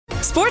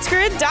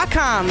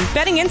SportsGrid.com.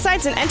 Betting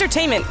insights and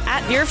entertainment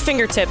at your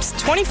fingertips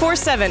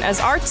 24/7 as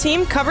our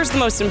team covers the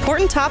most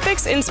important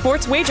topics in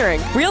sports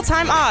wagering.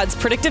 Real-time odds,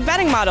 predictive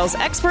betting models,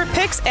 expert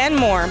picks, and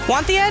more.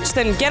 Want the edge?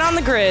 Then get on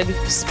the grid.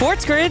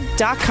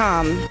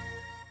 SportsGrid.com.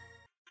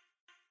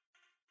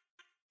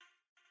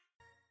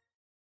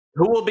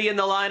 Who will be in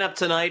the lineup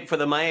tonight for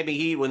the Miami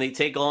Heat when they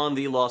take on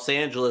the Los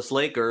Angeles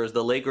Lakers?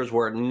 The Lakers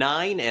were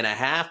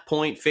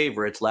 9.5-point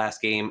favorites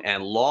last game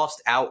and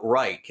lost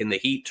outright. Can the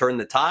Heat turn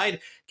the tide,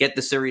 get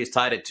the series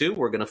tied at 2?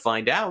 We're going to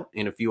find out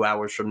in a few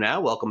hours from now.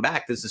 Welcome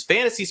back. This is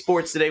Fantasy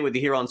Sports Today with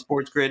you here on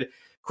Sports Grid.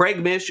 Craig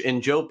Mish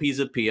and Joe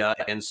Pisapia,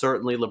 and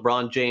certainly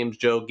LeBron James.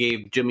 Joe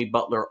gave Jimmy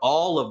Butler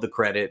all of the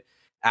credit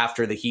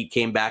after the Heat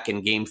came back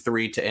in Game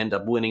 3 to end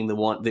up winning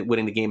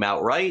the game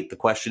outright. The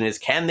question is,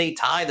 can they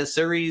tie the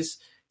series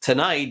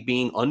tonight,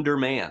 being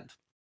undermanned?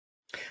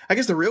 I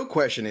guess the real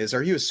question is,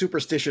 are you a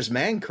superstitious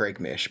man, Craig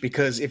Mish?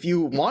 Because if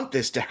you want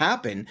this to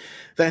happen,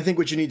 then I think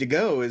what you need to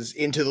go is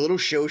into the little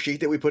show sheet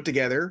that we put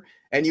together,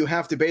 and you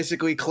have to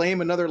basically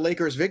claim another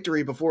Lakers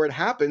victory before it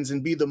happens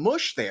and be the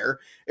mush there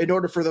in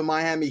order for the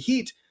Miami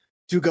Heat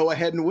to go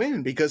ahead and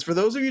win. Because for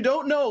those of you who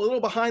don't know, a little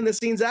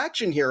behind-the-scenes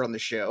action here on the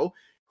show,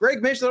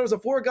 Craig Mish thought it was a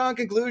foregone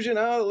conclusion.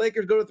 Oh, the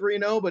Lakers go to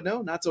 3-0, but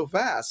no, not so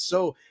fast.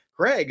 So,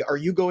 Craig, are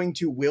you going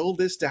to will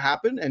this to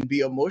happen and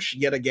be a mush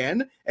yet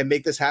again and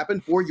make this happen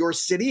for your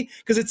city?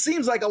 Because it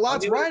seems like a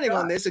lot's riding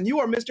on this, and you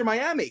are Mr.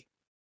 Miami.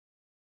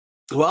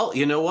 Well,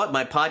 you know what?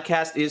 My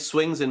podcast is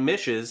Swings and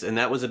Mishes, and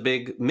that was a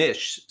big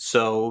mish.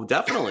 So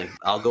definitely,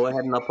 I'll go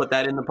ahead and I'll put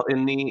that in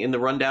the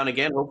rundown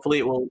again. Hopefully,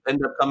 it will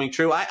end up coming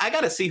true. I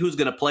got to see who's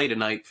going to play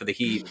tonight for the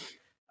Heat.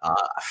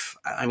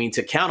 I mean,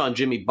 to count on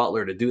Jimmy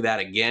Butler to do that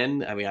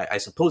again, I mean, I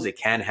suppose it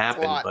can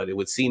happen, but it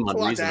would seem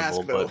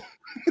unreasonable.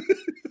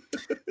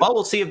 Well,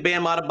 we'll see if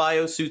Bam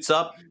Adebayo suits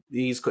up.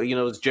 He's,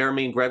 as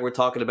Jeremy and Greg were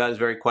talking about, is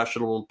very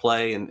questionable to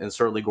play, and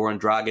certainly Goran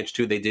Dragic,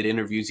 too. They did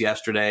interviews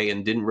yesterday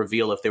and didn't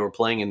reveal if they were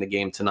playing in the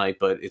game tonight,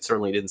 but it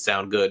certainly didn't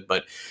sound good.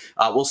 But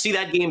we'll see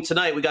that game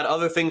tonight. We got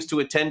other things to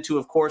attend to,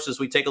 of course, as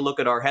we take a look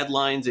at our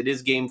headlines. It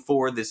is Game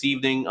 4 this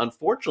evening.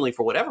 Unfortunately,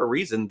 for whatever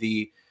reason,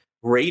 the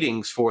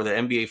ratings for the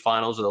NBA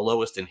Finals are the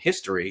lowest in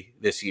history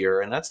this year,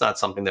 and that's not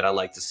something that I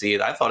like to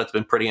see. I thought it's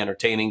been pretty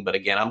entertaining, but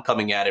again, I'm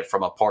coming at it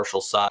from a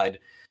partial side,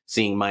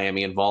 seeing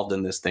Miami involved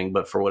in this thing.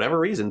 But for whatever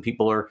reason,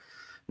 people are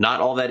not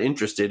all that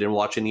interested in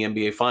watching the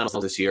NBA Finals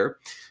this year.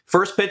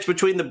 First pitch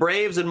between the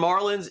Braves and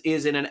Marlins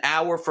is in an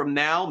hour from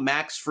now.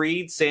 Max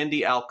Fried,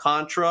 Sandy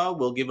Alcantara.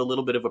 We'll give a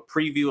little bit of a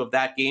preview of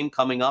that game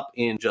coming up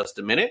in just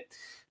a minute.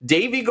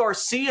 Davy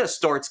Garcia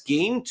starts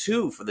Game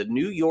 2 for the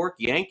New York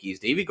Yankees.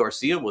 Davy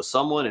Garcia was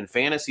someone in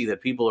fantasy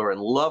that people are in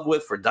love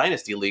with for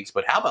dynasty leagues,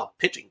 but how about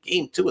pitching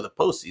Game 2 of the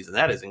postseason?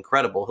 That is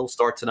incredible. He'll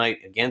start tonight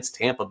against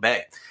Tampa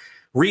Bay.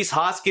 Rhys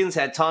Hoskins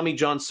had Tommy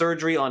John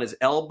surgery on his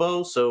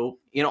elbow, so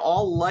in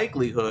all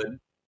likelihood,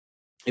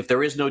 if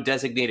there is no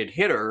designated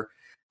hitter,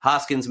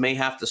 Hoskins may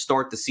have to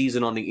start the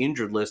season on the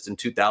injured list in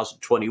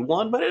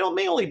 2021, but it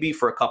may only be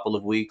for a couple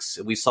of weeks.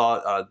 We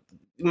saw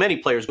many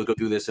players go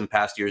through this in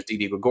past years.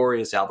 Didi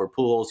Gregorius, Albert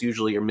Pujols.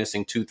 Usually you're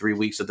missing 2-3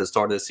 weeks at the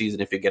start of the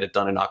season if you get it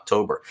done in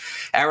October.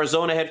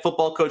 Arizona head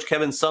football coach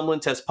Kevin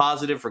Sumlin tests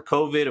positive for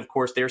COVID. Of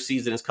course, their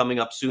season is coming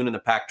up soon in the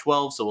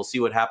Pac-12, so we'll see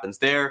what happens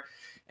there.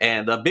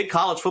 And a big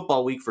college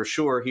football week for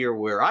sure here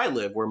where I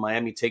live, where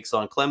Miami takes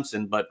on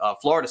Clemson. But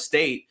Florida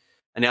State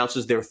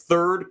announces their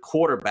third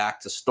quarterback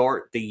to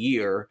start the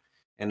year.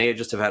 And they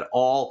just have had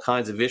all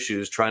kinds of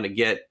issues trying to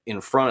get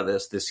in front of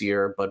this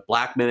year. But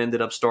Blackman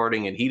ended up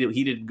starting, and he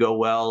didn't go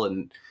well.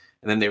 And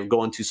then they're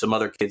going to some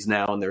other kids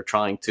now, and they're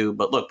trying to.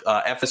 But look,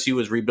 FSU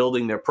is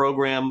rebuilding their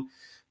program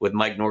with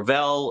Mike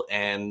Norvell,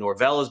 and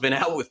Norvell has been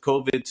out with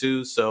COVID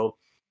too. So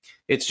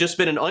it's just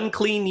been an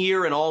unclean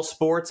year in all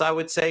sports, I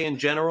would say, in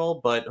general,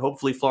 but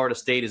hopefully Florida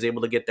State is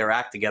able to get their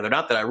act together.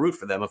 Not that I root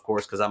for them, of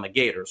course, because I'm a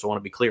Gator, so I want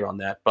to be clear on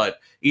that. But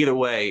either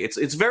way, it's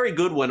very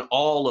good when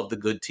all of the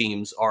good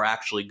teams are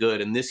actually good,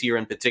 and this year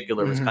in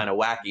particular was kind of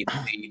wacky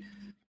to see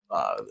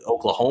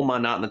Oklahoma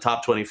not in the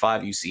top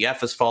 25. UCF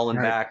has fallen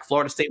back.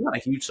 Florida State, not a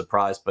huge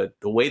surprise, but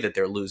the way that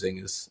they're losing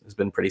has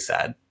been pretty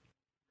sad.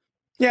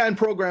 Yeah, and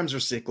programs are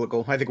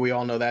cyclical. I think we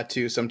all know that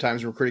too.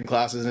 Sometimes recruiting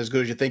class isn't as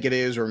good as you think it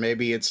is, or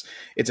maybe it's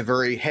a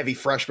very heavy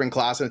freshman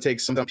class and it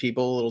takes some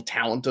people a little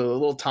talent, a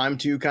little time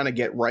to kind of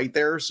get right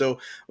there. So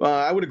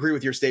I would agree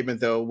with your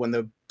statement, though. When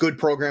the good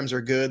programs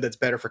are good, that's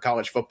better for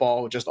college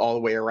football, just all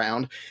the way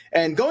around.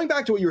 And going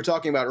back to what you were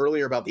talking about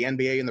earlier about the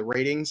NBA and the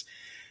ratings,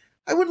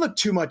 I wouldn't look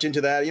too much into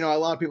that. You know, a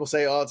lot of people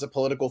say, oh, it's a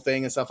political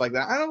thing and stuff like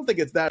that. I don't think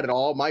it's that at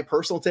all. My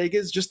personal take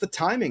is just the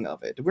timing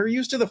of it. We're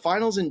used to the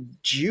finals in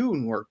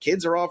June where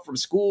kids are off from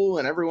school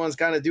and everyone's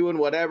kind of doing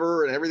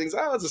whatever and everything's,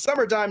 it's the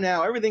summertime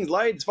now. Everything's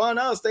light. It's fun.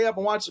 Oh, stay up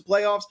and watch the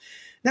playoffs.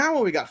 Now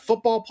when we got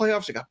football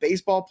playoffs, we got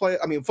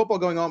football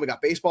going on. We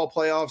got baseball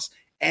playoffs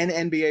and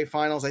NBA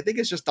finals. I think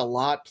it's just a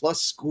lot,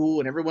 plus school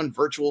and everyone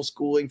virtual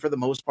schooling for the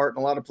most part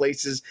in a lot of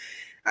places.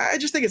 I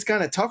just think it's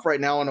kind of tough right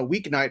now on a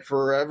weeknight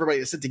for everybody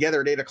to sit together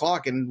at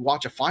 8:00 and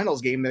watch a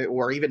finals game,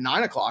 or even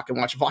 9:00 and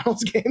watch a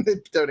finals game,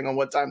 depending on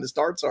what time the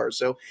starts are.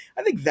 So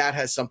I think that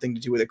has something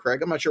to do with it,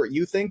 Craig. I'm not sure what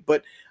you think,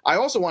 but I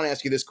also want to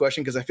ask you this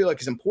question because I feel like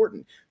it's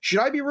important. Should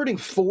I be rooting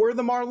for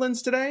the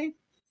Marlins today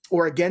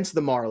or against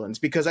the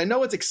Marlins? Because I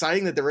know it's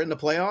exciting that they're in the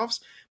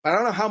playoffs, but I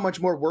don't know how much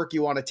more work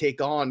you want to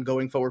take on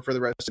going forward for the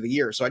rest of the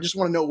year. So I just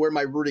want to know where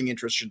my rooting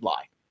interest should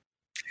lie.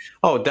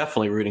 Oh,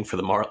 definitely rooting for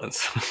the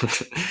Marlins.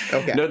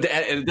 Okay. No,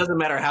 and it doesn't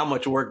matter how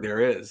much work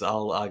there is.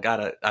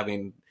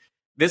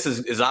 This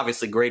is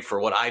obviously great for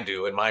what I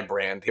do in my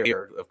brand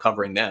here of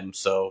covering them.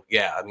 So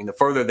yeah, I mean, the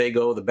further they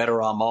go, the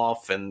better I'm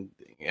off, and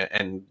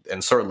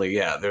certainly,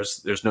 yeah,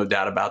 there's no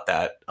doubt about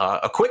that.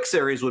 A quick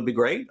series would be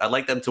great. I'd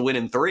like them to win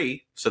in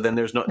 3, so then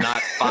there's not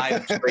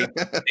 5 straight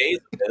days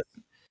of this.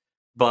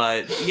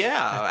 But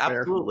yeah,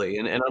 absolutely.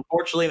 And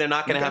unfortunately, they're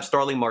not going to have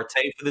Starling Marte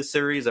for this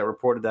series. I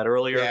reported that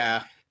earlier.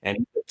 Yeah.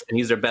 And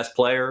he's their best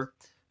player.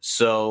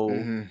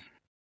 So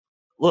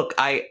look,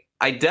 I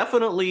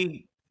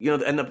definitely,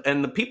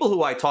 and the people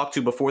who I talked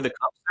to before the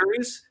Cubs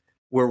series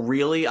were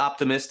really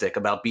optimistic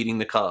about beating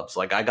the Cubs.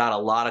 Like, I got a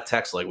lot of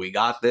texts like, we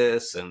got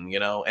this. And,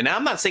 and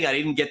I'm not saying I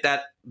didn't get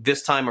that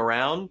this time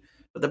around,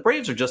 but the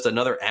Braves are just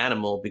another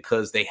animal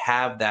because they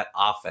have that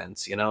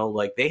offense,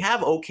 like they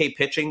have okay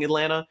pitching,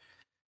 Atlanta.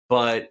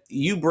 But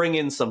you bring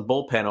in some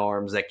bullpen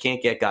arms that can't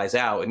get guys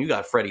out, and you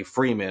got Freddie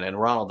Freeman and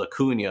Ronald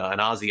Acuna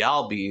and Ozzy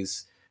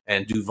Albies,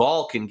 and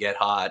Duvall can get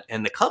hot.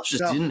 And the Cubs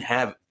just didn't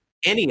have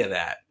any of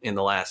that in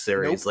the last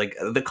series. Like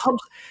the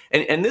Cubs,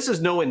 and this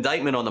is no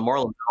indictment on the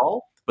Marlins at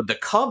all, but the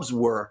Cubs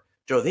were,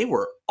 Joe, they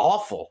were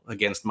awful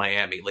against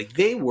Miami. Like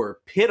they were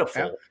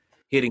pitiful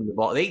hitting the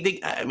ball.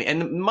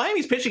 And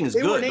Miami's pitching is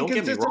good. Don't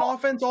get me wrong.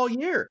 Offense all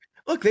year.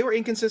 Look, they were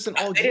inconsistent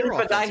all year. They didn't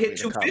have a guy hit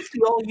 250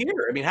 all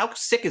year. I mean, how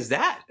sick is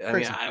that? I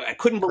mean, I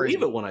couldn't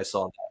believe it when I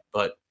saw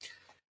that.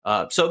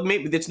 But so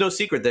maybe it's no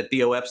secret that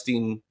Theo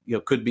Epstein,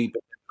 could be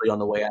potentially on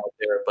the way out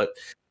there. But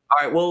all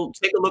right, we'll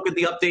take a look at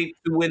the update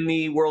to win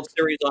the World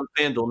Series on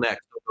FanDuel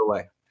next. Don't go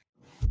away.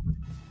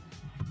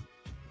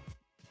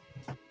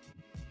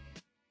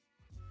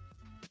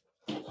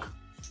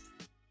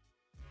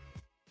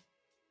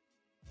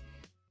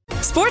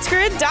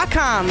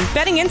 SportsGrid.com.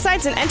 Betting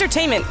insights and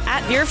entertainment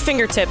at your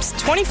fingertips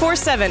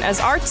 24/7 as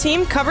our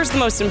team covers the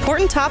most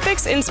important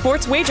topics in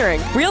sports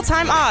wagering.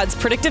 Real-time odds,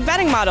 predictive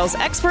betting models,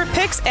 expert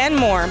picks, and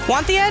more.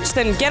 Want the edge?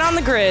 Then get on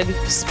the grid.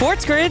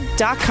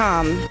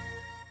 SportsGrid.com.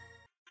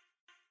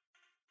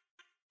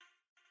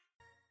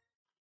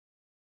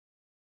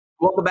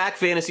 Welcome back,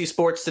 Fantasy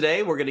Sports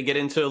Today. We're going to get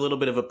into a little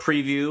bit of a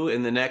preview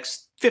in the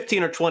next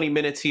 15 or 20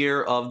 minutes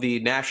here of the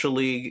National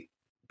League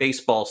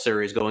Baseball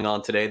series going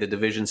on today. The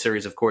division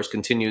series, of course,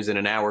 continues in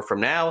an hour from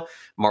now.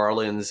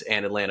 Marlins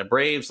and Atlanta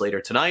Braves later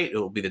tonight. It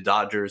will be the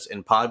Dodgers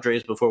and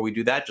Padres. Before we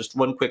do that, just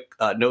one quick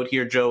note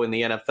here, Joe. In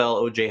the NFL,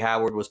 O.J.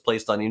 Howard was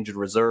placed on injured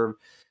reserve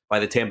by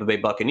the Tampa Bay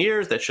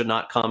Buccaneers. That should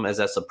not come as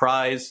a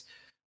surprise.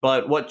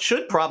 But what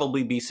should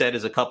probably be said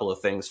is a couple of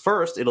things.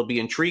 First, it'll be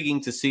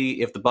intriguing to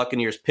see if the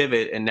Buccaneers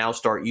pivot and now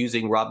start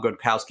using Rob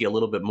Gronkowski a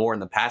little bit more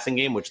in the passing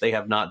game, which they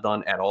have not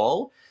done at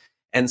all.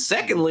 And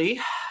secondly,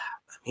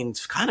 I mean,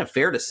 it's kind of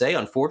fair to say,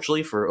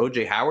 unfortunately, for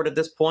O.J. Howard at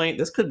this point,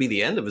 this could be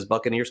the end of his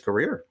Buccaneers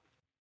career.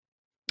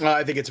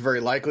 I think it's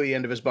very likely the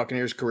end of his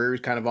Buccaneers career.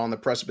 He's kind of on the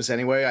precipice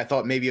anyway. I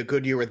thought maybe a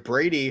good year with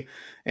Brady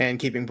and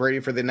keeping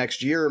Brady for the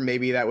next year,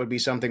 maybe that would be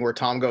something where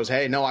Tom goes,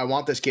 hey, no, I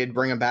want this kid,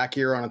 bring him back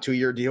here on a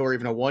 2-year deal or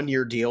even a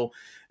 1-year deal,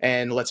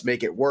 and let's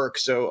make it work.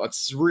 So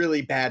it's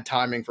really bad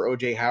timing for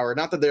O.J. Howard.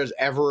 Not that there's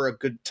ever a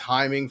good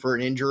timing for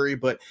an injury,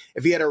 but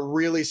if he had a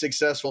really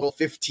successful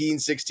 15,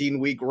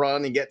 16-week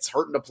run and gets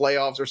hurt in the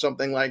playoffs or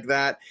something like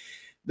that,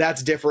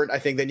 that's different. I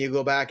think then you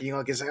go back and you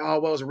look and say, oh,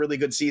 well, it was a really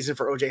good season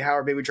for O.J.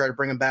 Howard. Maybe try to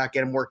bring him back,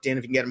 get him worked in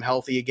if you can get him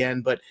healthy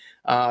again. But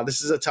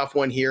this is a tough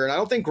one here. And I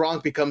don't think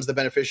Gronk becomes the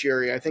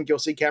beneficiary. I think you'll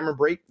see Cameron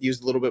Brate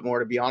used a little bit more,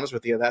 to be honest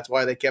with you. That's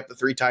why they kept the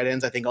 3 tight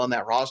ends, I think, on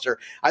that roster.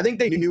 I think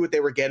they knew what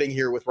they were getting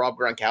here with Rob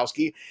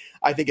Gronkowski.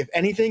 I think if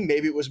anything,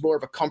 maybe it was more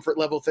of a comfort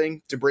level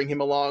thing to bring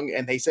him along.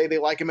 And they say they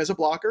like him as a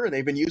blocker, and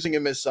they've been using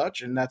him as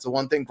such. And that's the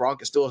one thing.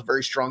 Gronk is still a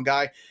very strong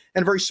guy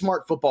and a very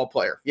smart football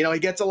player. He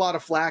gets a lot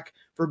of flack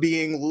for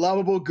being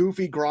lovable,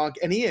 goofy Gronk,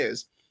 and he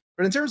is.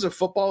 But in terms of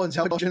football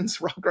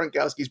intelligence, Rob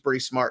Gronkowski's pretty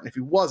smart. And if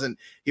he wasn't,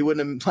 he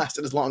wouldn't have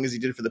lasted as long as he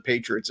did for the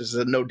Patriots. There's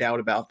no doubt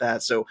about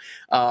that. So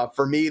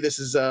for me, this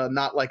is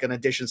not like an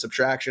addition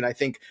subtraction. I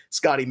think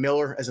Scotty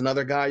Miller as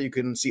another guy you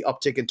can see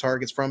uptick in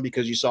targets from,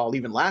 because you saw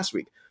even last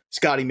week,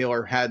 Scotty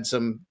Miller had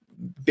some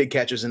big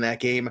catches in that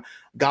game.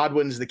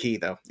 Godwin's the key,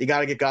 though. You got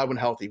to get Godwin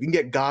healthy. If you can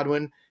get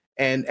Godwin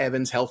and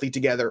Evans healthy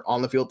together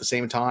on the field at the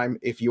same time.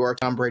 If you are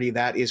Tom Brady,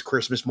 that is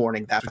Christmas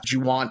morning. That's what you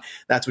want.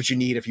 That's what you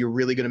need if you're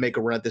really going to make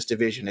a run at this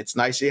division. It's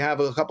nice to have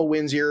a couple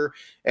wins here,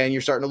 and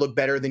you're starting to look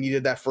better than you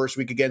did that first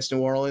week against New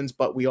Orleans.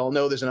 But we all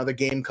know there's another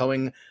game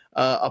coming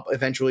up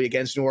eventually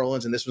against New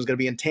Orleans, and this one's going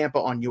to be in Tampa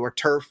on your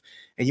turf,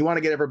 and you want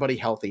to get everybody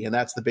healthy, and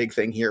that's the big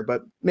thing here.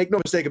 But make no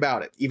mistake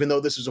about it, even though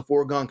this is a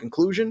foregone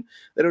conclusion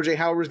that O.J.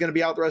 Howard is going to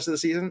be out the rest of the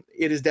season,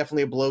 it is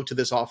definitely a blow to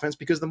this offense,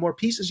 because the more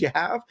pieces you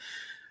have,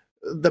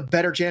 the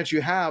better chance you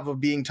have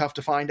of being tough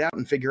to find out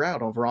and figure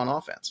out over on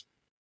offense.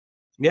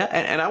 Yeah,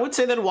 and I would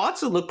say that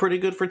Watson looked pretty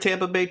good for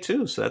Tampa Bay,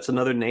 too. So that's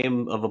another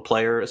name of a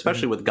player,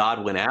 especially with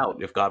Godwin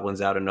out. If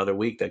Godwin's out another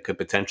week, that could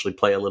potentially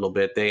play a little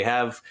bit. They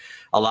have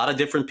a lot of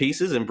different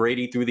pieces, and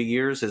Brady through the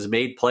years has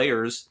made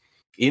players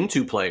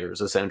into players,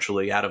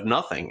 essentially, out of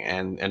nothing.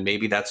 And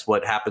maybe that's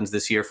what happens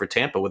this year for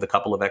Tampa with a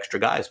couple of extra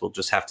guys. We'll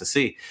just have to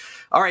see.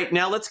 All right,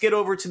 now let's get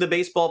over to the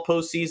baseball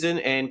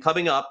postseason. And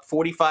coming up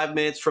 45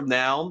 minutes from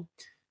now,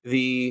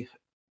 the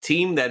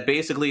team that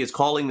basically is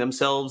calling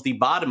themselves the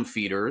bottom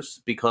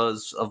feeders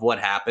because of what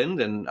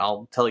happened. And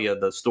I'll tell you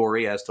the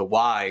story as to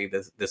why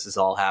this has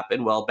all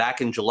happened. Well,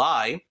 back in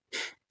July,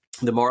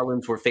 the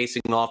Marlins were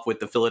facing off with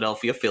the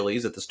Philadelphia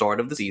Phillies at the start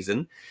of the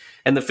season.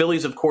 And the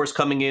Phillies, of course,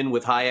 coming in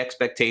with high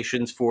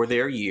expectations for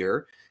their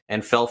year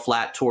and fell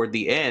flat toward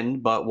the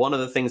end. But one of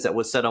the things that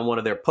was said on one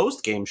of their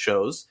post-game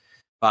shows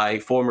by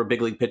former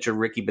big league pitcher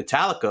Ricky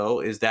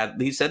Bottalico is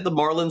that he said the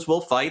Marlins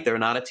will fight. They're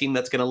not a team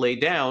that's going to lay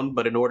down,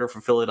 but in order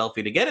for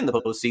Philadelphia to get in the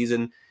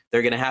postseason,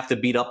 they're going to have to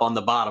beat up on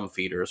the bottom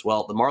feeders.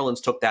 Well, the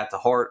Marlins took that to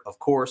heart, of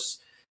course,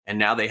 and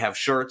now they have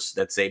shirts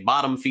that say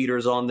bottom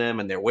feeders on them,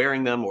 and they're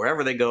wearing them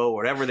wherever they go,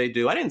 whatever they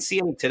do. I didn't see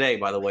any today,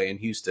 by the way, in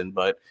Houston,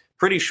 but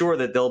pretty sure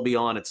that they'll be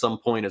on at some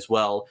point as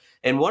well.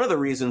 And one of the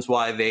reasons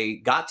why they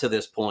got to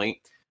this point,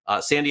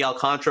 Sandy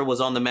Alcantara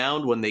was on the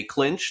mound when they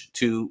clinched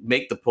to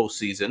make the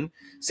postseason.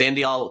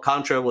 Sandy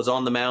Alcantara was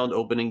on the mound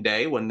opening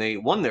day when they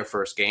won their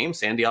first game.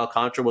 Sandy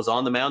Alcantara was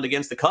on the mound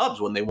against the Cubs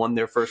when they won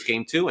their first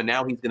game too, and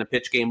now he's going to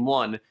pitch game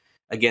one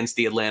against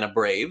the Atlanta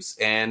Braves.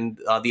 And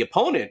the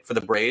opponent for the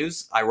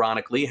Braves,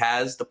 ironically,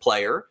 has the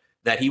player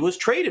that he was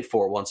traded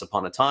for once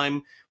upon a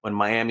time when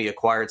Miami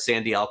acquired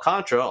Sandy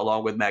Alcantara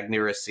along with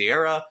Magneuris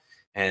Sierra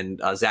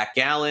and Zach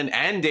Gallen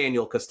and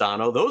Daniel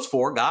Castano. Those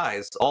four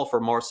guys, all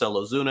for Marcell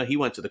Ozuna. He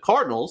went to the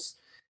Cardinals,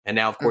 and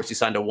now, of course, he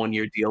signed a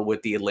one-year deal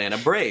with the Atlanta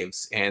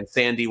Braves. And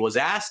Sandy was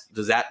asked,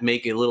 does that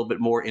make it a little bit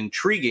more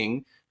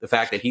intriguing, the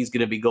fact that he's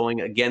going to be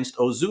going against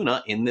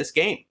Ozuna in this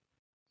game?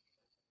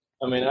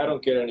 I mean, I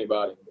don't care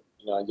anybody.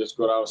 I just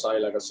go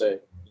outside, like I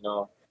said.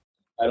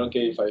 I don't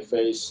care if I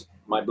face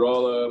my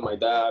brother, my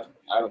dad.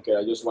 I don't care.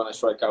 I just want to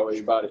strike out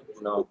everybody.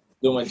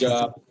 Do my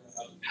job.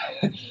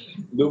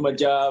 Do my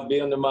job, be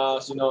on the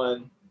mound,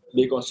 and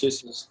be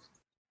consistent.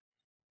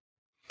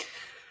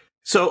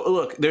 So,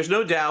 look, there's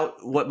no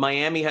doubt what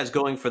Miami has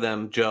going for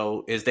them,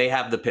 Joe, is they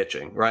have the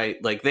pitching,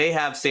 right? Like, they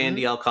have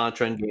Sandy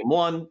Alcantara in game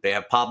one. They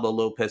have Pablo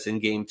Lopez in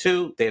game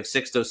two. They have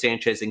Sixto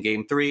Sanchez in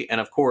game three.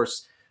 And, of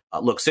course,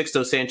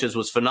 Sixto Sanchez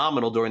was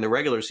phenomenal during the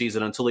regular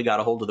season until he got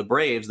a hold of the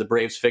Braves. The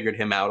Braves figured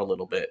him out a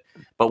little bit.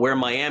 But where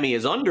Miami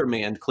is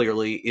undermanned,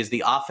 clearly, is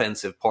the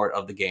offensive part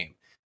of the game.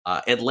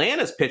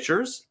 Atlanta's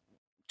pitchers,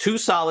 two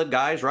solid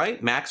guys,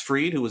 right? Max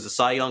Fried, who was a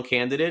Cy Young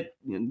candidate,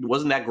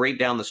 wasn't that great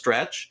down the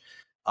stretch,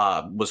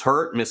 was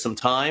hurt, missed some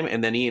time,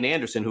 and then Ian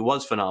Anderson, who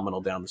was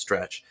phenomenal down the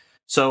stretch.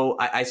 So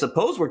I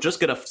suppose we're just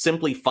going to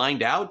simply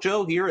find out,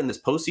 Joe, here in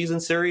this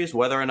postseason series,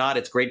 whether or not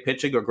it's great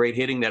pitching or great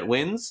hitting that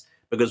wins,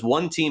 because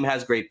one team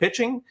has great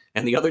pitching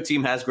and the other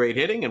team has great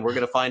hitting, and we're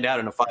going to find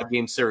out in a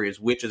 5-game series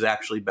which is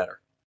actually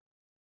better.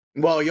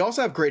 Well, you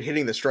also have great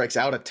hitting that strikes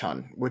out a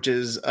ton, which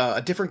is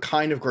a different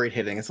kind of great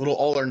hitting. It's a little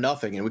all or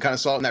nothing. And we kind of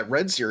saw it in that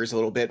Red Series a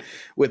little bit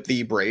with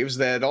the Braves,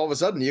 that all of a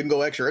sudden you can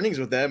go extra innings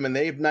with them and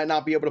they might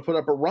not be able to put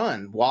up a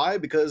run. Why?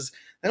 Because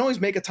they don't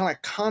always make a ton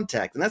of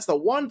contact. And that's the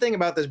one thing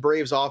about this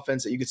Braves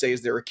offense that you could say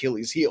is their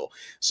Achilles heel.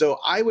 So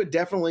I would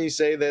definitely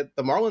say that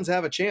the Marlins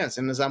have a chance.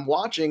 And as I'm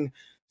watching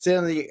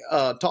Sandy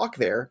talk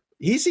there,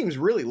 he seems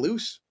really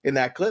loose in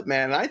that clip,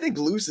 man. And I think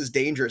loose is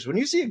dangerous. When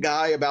you see a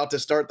guy about to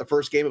start the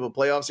first game of a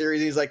playoff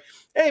series, he's like,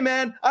 hey,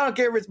 man, I don't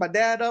care if it's my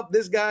dad up,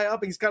 this guy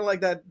up. He's kind of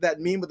like that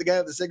meme with the guy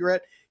with the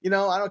cigarette. I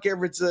don't care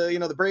if it's,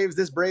 the Braves,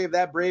 this Brave,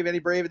 that Brave, any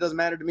Brave. It doesn't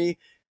matter to me.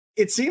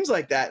 It seems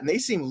like that. And they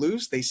seem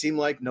loose. They seem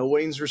like no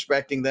one's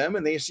respecting them.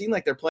 And they seem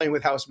like they're playing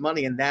with house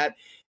money. And that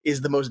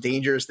is the most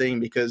dangerous thing,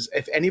 because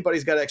if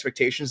anybody's got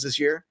expectations this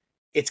year,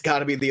 it's got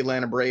to be the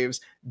Atlanta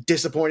Braves.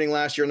 Disappointing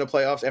last year in the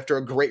playoffs after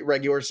a great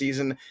regular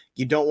season.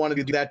 You don't want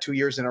to do that 2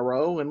 years in a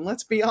row. And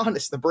let's be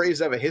honest, the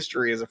Braves have a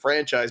history as a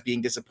franchise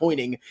being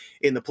disappointing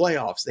in the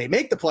playoffs. They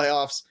make the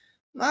playoffs,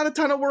 not a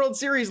ton of World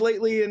Series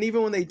lately. And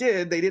even when they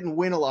did, they didn't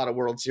win a lot of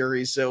World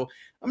Series. So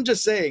I'm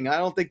just saying, I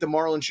don't think the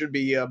Marlins should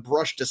be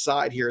brushed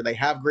aside here. They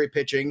have great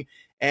pitching,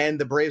 and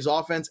the Braves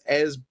offense,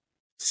 as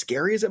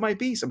scary as it might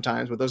be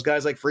sometimes with those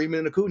guys like Freeman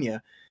and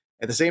Acuna,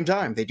 at the same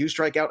time, they do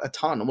strike out a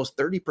ton, almost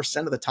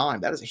 30% of the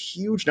time. That is a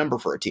huge number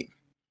for a team.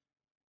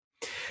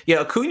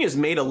 Yeah, Acuna's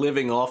made a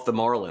living off the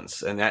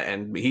Marlins,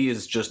 and he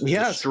is just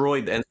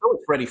destroyed. And so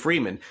is Freddie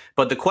Freeman.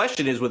 But the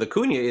question is with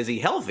Acuna, is he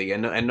healthy?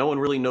 And no one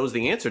really knows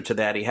the answer to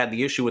that. He had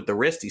the issue with the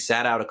wrist. He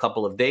sat out a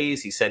couple of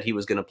days. He said he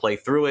was going to play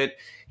through it.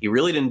 He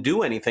really didn't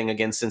do anything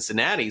against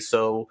Cincinnati.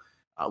 So,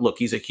 look,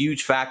 he's a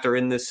huge factor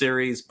in this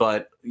series,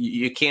 but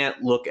you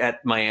can't look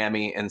at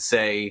Miami and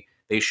say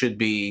they should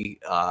be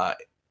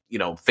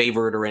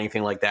favored or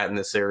anything like that in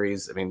this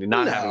series. I mean,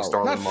 having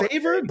Starlin not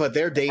favored, but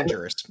they're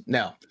dangerous.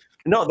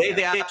 No,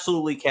 they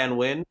absolutely can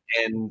win,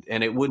 and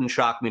it wouldn't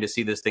shock me to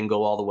see this thing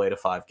go all the way to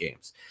 5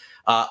 games.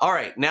 All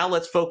right, now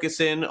let's focus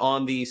in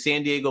on the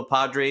San Diego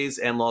Padres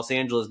and Los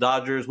Angeles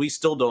Dodgers. We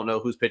still don't know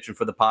who's pitching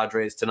for the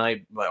Padres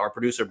tonight. Our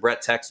producer,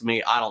 Brett, texted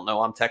me. I don't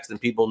know. I'm texting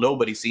people.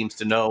 Nobody seems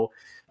to know.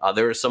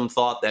 There is some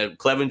thought that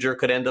Clevenger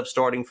could end up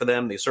starting for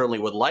them. They certainly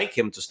would like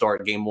him to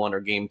start game 1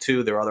 or game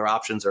 2. Their other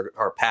options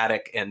are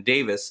Paddock and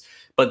Davis.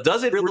 But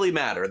does it really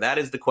matter? That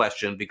is the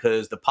question,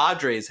 because the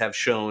Padres have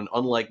shown,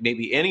 unlike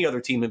maybe any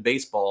other team in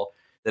baseball,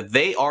 that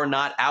they are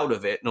not out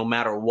of it no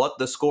matter what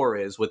the score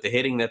is with the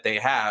hitting that they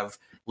have,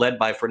 led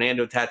by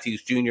Fernando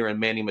Tatis Jr. and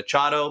Manny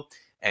Machado.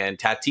 And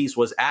Tatis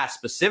was asked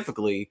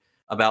specifically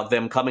about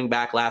them coming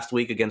back last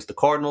week against the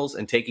Cardinals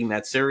and taking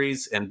that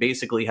series, and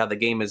basically how the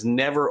game is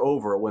never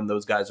over when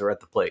those guys are at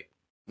the plate.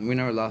 We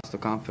never lost the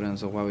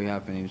confidence of what we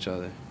have in each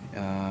other.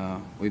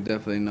 We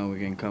definitely know we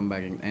can come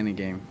back in any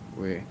game.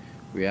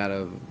 We out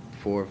of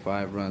 4 or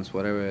 5 runs,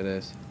 whatever it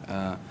is.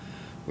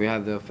 We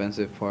have the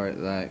offensive part,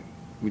 like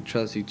we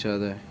trust each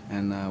other,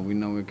 and we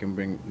know we can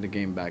bring the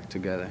game back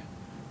together.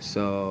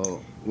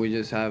 So we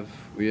just have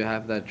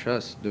that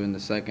trust during the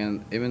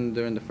second, even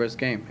during the first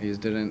game. It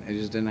just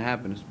didn't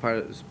happen. It's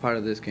part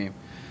of this game.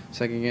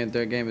 Second game,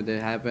 third game, it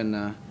did happen,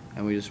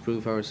 and we just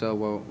proved ourselves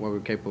what we're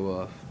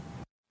capable of.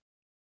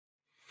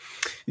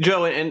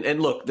 Joe,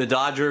 and look, the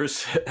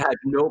Dodgers had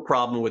no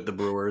problem with the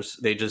Brewers.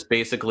 They just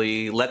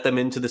basically let them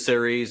into the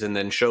series and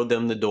then showed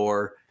them the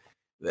door.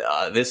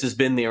 This has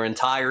been their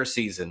entire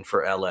season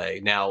for LA.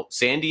 Now,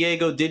 San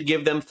Diego did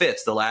give them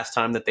fits the last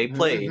time that they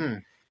played. Mm-hmm.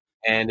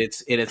 And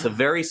it's a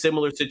very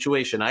similar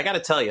situation. I got to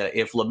tell you,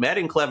 if Lamet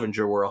and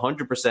Clevenger were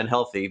 100%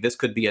 healthy, this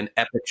could be an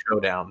epic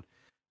showdown.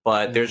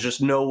 But there's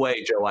just no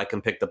way, Joe, I can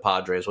pick the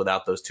Padres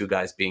without those two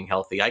guys being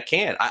healthy. I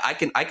can't. I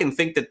can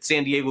think that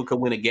San Diego could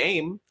win a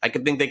game. I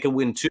can think they could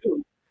win 2.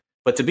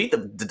 But to beat the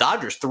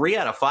Dodgers 3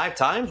 out of 5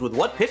 times with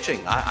what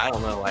pitching? I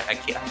don't know. I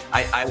can't.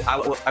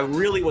 I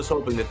really was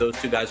hoping that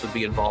those two guys would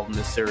be involved in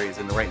this series,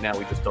 and right now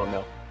we just don't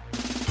know.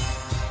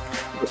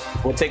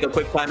 We'll take a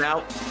quick time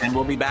out, and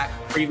we'll be back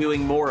previewing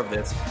more of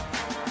this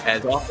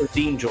as author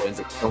Dean joins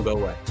us. Don't go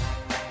away.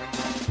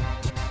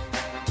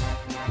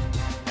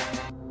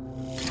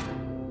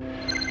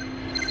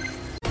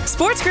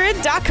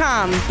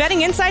 SportsGrid.com.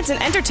 Betting insights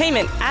and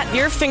entertainment at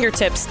your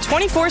fingertips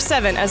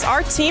 24/7 as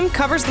our team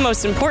covers the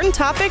most important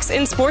topics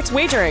in sports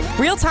wagering.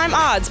 Real-time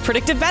odds,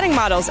 predictive betting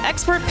models,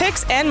 expert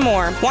picks, and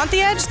more. Want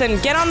the edge?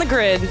 Then get on the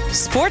grid.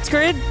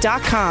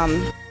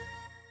 SportsGrid.com.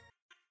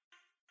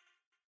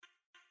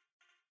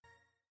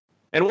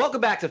 And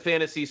welcome back to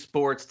Fantasy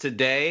Sports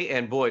Today.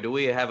 And boy, do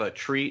we have a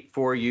treat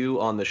for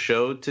you on the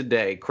show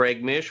today.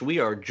 Craig Mish, we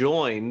are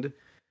joined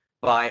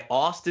by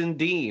Austin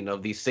Dean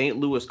of the St.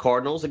 Louis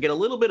Cardinals to get a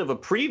little bit of a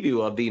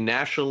preview of the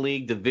National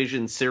League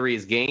Division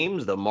Series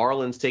games. The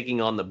Marlins taking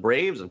on the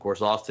Braves. Of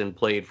course, Austin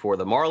played for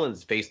the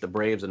Marlins, faced the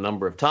Braves a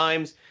number of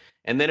times.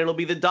 And then it'll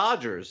be the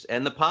Dodgers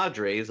and the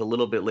Padres a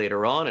little bit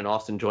later on, and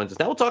Austin joins us.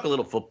 Now we'll talk a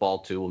little football,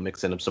 too. We'll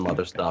mix in some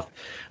other stuff.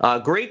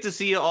 Great to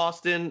see you,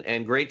 Austin,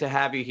 and great to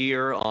have you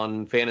here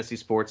on Fantasy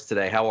Sports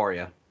Today. How are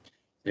you?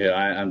 Yeah,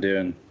 I'm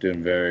doing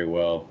very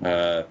well.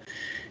 It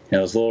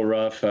was a little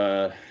rough,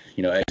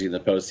 exiting the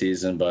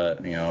postseason, but,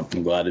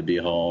 I'm glad to be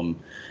home,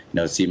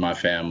 see my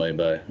family.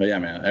 But yeah,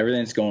 man,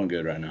 everything's going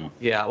good right now.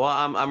 Yeah, well,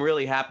 I'm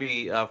really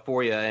happy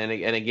for you.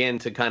 And again,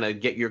 to kind of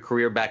get your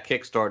career back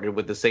kickstarted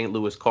with the St.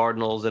 Louis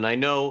Cardinals. And I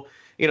know,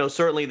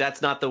 certainly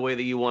that's not the way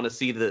that you want to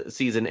see the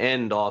season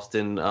end,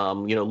 Austin,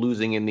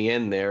 losing in the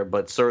end there.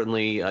 But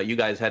certainly you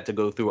guys had to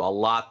go through a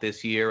lot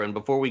this year. And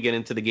before we get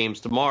into the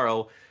games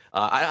tomorrow,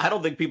 I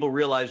don't think people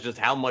realize just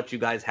how much you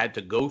guys had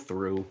to go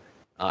through.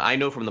 I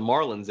know from the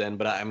Marlins end,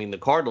 but I mean the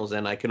Cardinals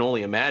end, I can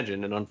only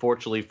imagine. And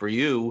unfortunately for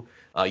you,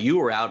 you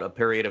were out a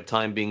period of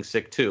time being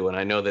sick too. And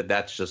I know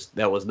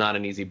that was not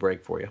an easy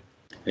break for you.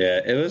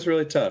 Yeah, it was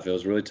really tough. It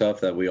was really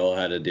tough that we all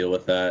had to deal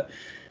with that.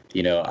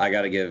 I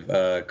got to give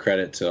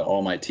credit to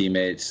all my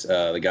teammates,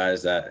 the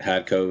guys that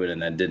had COVID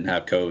and that didn't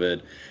have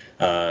COVID.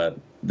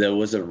 That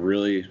was a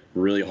really,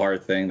 really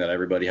hard thing that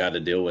everybody had to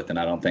deal with. And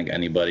I don't think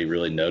anybody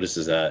really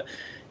notices that.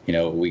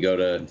 We go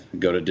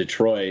to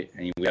Detroit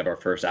and we have our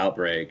first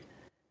outbreak.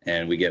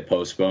 And we get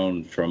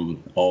postponed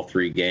from all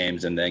 3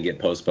 games and then get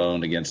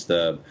postponed against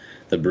the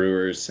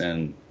Brewers.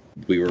 And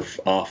we were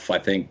off, I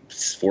think,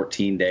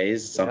 14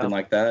 days, something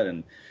like that.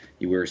 And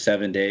we were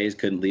 7 days,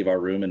 couldn't leave our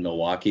room in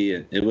Milwaukee.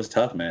 It was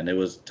tough, man. It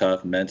was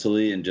tough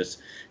mentally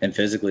and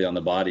physically on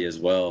the body as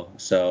well.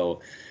 So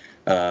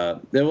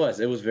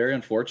It was very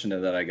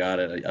unfortunate that I got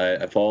it.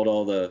 I followed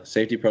all the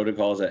safety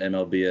protocols that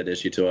MLB had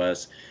issued to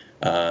us.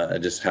 I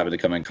just happened to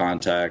come in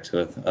contact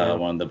with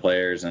one of the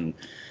players, and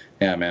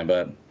yeah, man.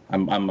 But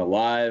I'm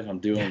alive. I'm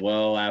doing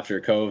well after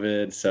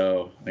COVID,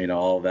 so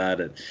all of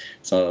that.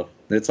 So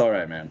it's all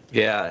right, man.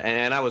 Yeah,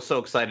 and I was so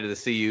excited to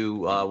see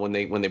you when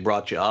they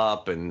brought you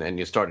up and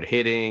you started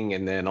hitting,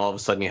 and then all of a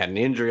sudden you had an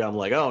injury. I'm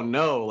like, oh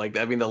no!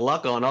 The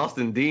luck on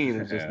Austin Dean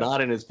is just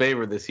not in his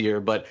favor this year.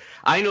 But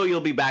I know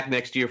you'll be back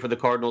next year for the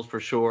Cardinals for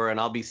sure, and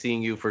I'll be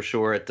seeing you for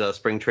sure at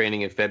spring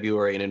training in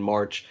February and in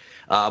March.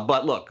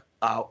 But look,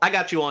 I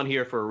got you on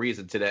here for a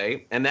reason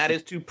today, and that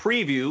is to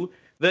preview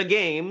the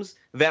games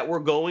that we're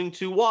going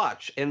to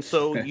watch. And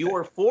so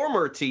your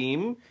former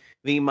team,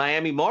 the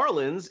Miami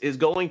Marlins, is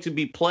going to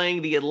be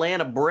playing the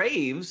Atlanta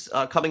Braves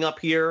coming up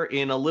here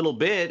in a little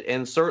bit.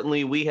 And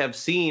certainly we have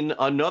seen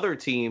another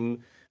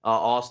team,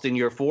 Austin,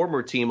 your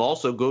former team,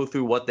 also go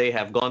through what they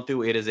have gone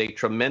through. It is a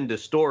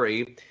tremendous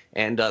story.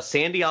 And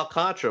Sandy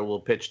Alcantara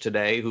will pitch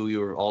today, who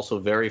you're also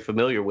very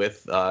familiar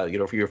with,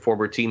 for your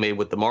former teammate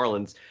with the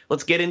Marlins.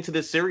 Let's get into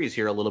this series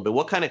here a little bit.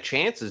 What kind of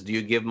chances do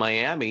you give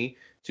Miami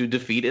to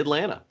defeat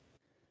Atlanta?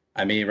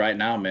 I mean, right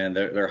now, man,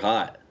 they're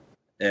hot.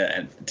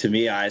 And to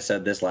me, I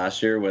said this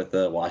last year with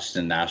the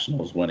Washington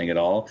Nationals winning it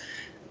all.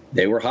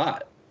 They were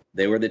hot.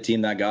 They were the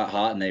team that got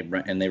hot,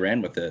 and they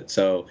ran with it.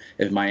 So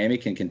if Miami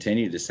can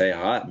continue to stay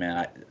hot,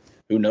 man,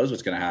 who knows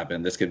what's going to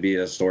happen? This could be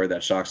a story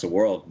that shocks the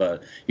world.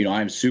 But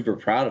I'm super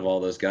proud of all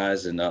those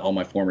guys and all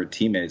my former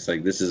teammates.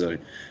 Like, this is a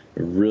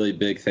really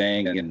big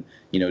thing, and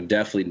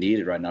definitely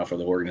needed right now for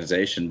the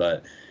organization.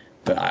 But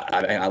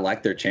I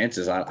like their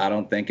chances. I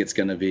don't think it's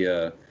going to be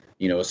a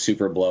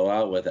super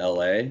blowout with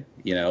LA.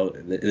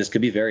 This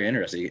could be very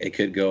interesting. It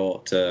could go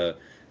to,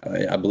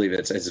 I believe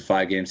it's a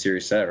 5-game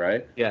series set,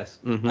 right? Yes.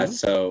 Mm-hmm.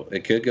 So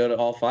it could go to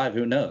all 5.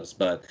 Who knows?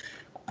 But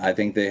I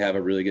think they have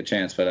a really good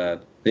chance.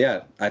 But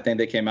yeah, I think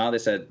they came out. They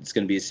said it's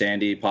going to be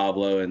Sandy,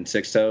 Pablo, and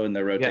Sixto in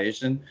the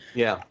rotation.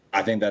 Yeah.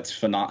 I think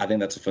that's I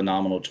think that's a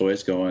phenomenal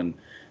choice, going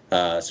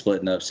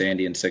splitting up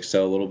Sandy and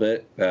Sixto a little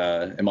bit.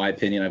 In my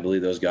opinion, I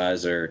believe those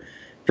guys are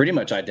pretty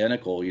much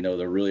identical.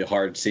 They're really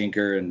hard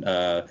sinker and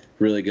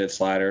really good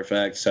slider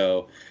effect.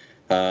 So,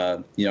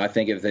 I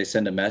think if they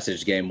send a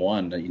message game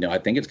one, I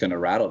think it's going to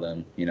rattle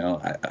them.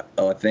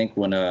 I think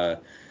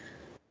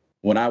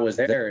when I was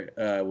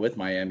there with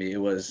Miami,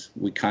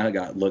 we kind of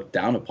got looked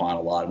down upon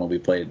a lot when we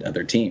played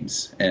other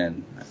teams.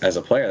 And as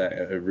a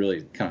player, it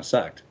really kind of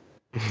sucked.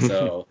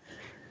 So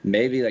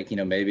maybe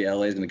maybe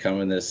LA is going to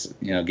come in this,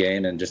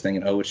 game and just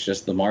thinking, oh, it's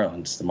just the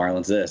Marlins. The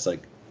Marlins this.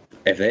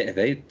 If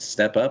they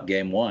step up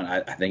game one, I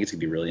think it's going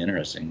to be really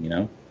interesting,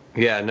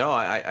 Yeah, no,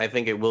 I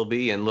think it will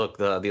be. And look,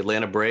 the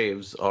Atlanta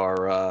Braves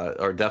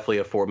are definitely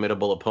a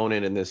formidable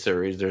opponent in this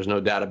series. There's no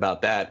doubt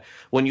about that.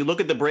 When you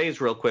look at the Braves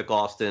real quick,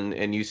 Austin,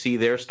 and you see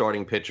their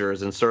starting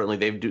pitchers, and certainly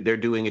they're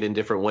doing it in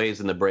different ways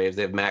than the Braves.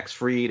 They have Max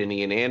Fried and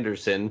Ian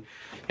Anderson.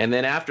 And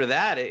then after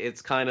that,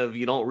 it's kind of,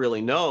 you don't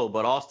really know.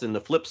 But Austin,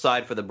 the flip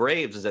side for the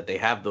Braves is that they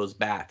have those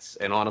bats.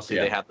 And honestly,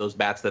 They have those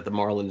bats that the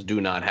Marlins do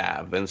not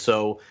have. And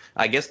so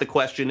I guess the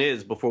question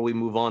is, before we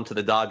move on to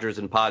the Dodgers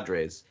and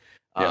Padres,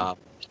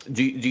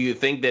 do you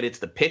think that it's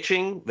the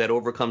pitching that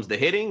overcomes the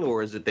hitting,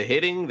 or is it the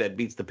hitting that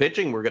beats the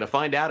pitching? We're going to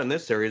find out in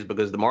this series,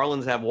 because the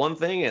Marlins have one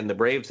thing and the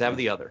Braves have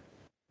the other.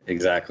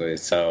 Exactly.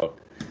 So,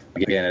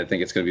 again, I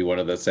think it's going to be one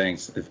of those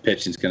things. If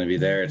pitching's going to be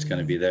there, it's going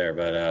to be there.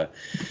 But,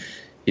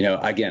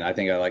 again, I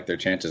think I like their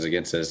chances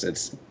against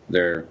this.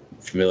 They're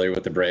familiar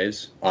with the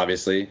Braves,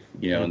 obviously,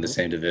 in the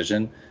same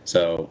division.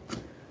 So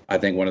I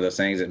think one of those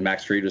things that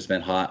Max Fried has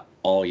been hot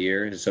all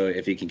year. So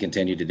if he can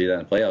continue to do that in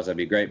the playoffs, that'd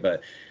be great.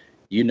 But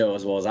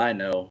as well as I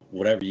know,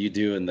 whatever you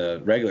do in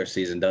the regular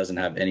season doesn't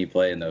have any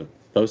play in the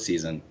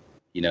postseason.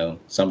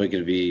 Somebody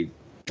could be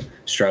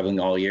struggling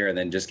all year and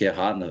then just get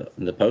hot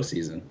in the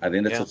postseason. I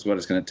think that's what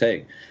it's going to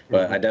take.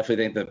 But I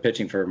definitely think the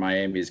pitching for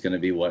Miami is going to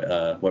be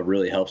what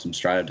really helps them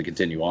strive to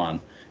continue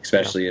on,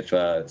 especially if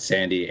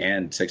Sandy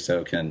and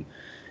Sixto can,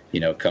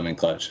 come in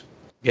clutch.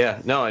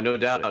 Yeah, no, no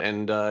doubt.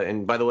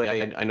 And by the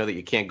way, I know that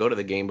you can't go to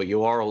the game, but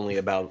you are only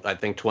about, I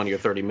think, 20 or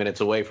 30 minutes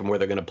away from where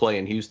they're going to play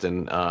in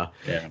Houston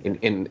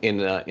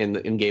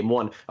in game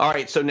one. All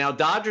right, so now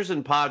Dodgers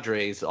and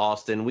Padres,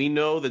 Austin. We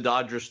know the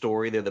Dodgers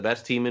story. They're the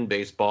best team in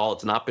baseball.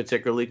 It's not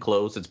particularly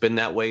close. It's been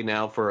that way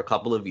now for a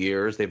couple of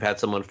years. They've had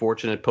some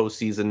unfortunate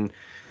postseason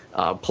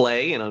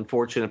play and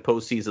unfortunate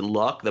postseason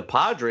luck. The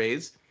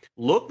Padres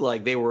looked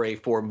like they were a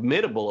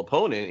formidable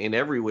opponent in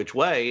every which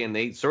way, and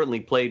they certainly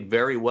played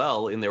very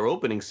well in their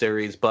opening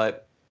series,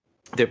 but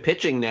their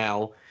pitching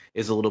now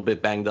is a little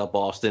bit banged up,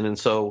 Austin. And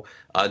so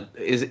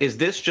is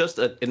this just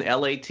an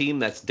LA team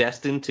that's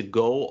destined to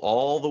go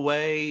all the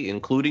way,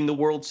 including the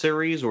World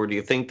Series, or do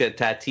you think that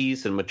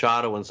Tatis and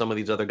Machado and some of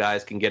these other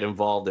guys can get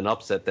involved and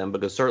upset them?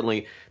 Because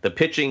certainly the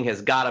pitching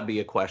has got to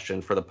be a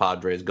question for the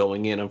Padres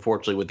going in,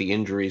 unfortunately, with the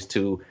injuries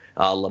to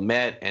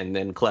Lamet and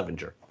then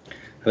Clevenger.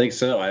 I think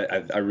so.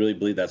 I really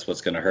believe that's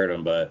what's going to hurt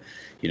them. But,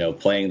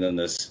 playing them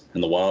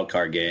in the wild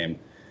card game,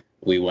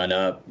 we went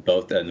up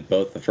both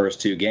the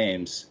first 2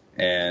 games,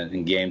 and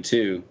in game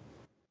 2,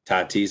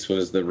 Tatis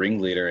was the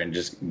ringleader and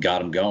just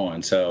got him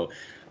going. So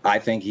I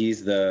think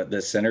he's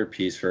the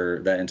centerpiece for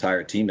that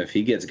entire team. If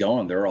he gets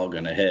going, they're all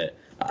going to hit.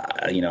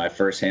 I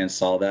firsthand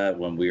saw that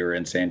when we were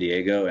in San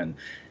Diego, and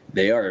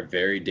they are a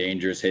very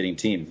dangerous hitting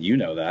team. You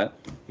know that.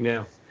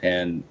 Yeah.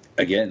 And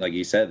again, like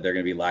you said, they're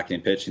going to be lacking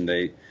in pitching.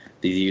 They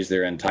use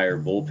their entire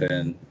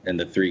bullpen in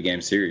the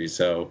 3-game series.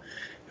 So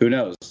who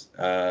knows?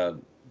 I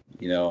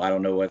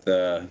don't know what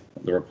the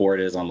report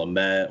is on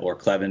Lamet or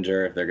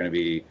Clevenger, if they're going to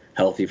be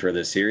healthy for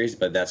this series,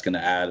 but that's going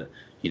to add,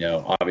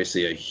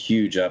 obviously a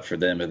huge up for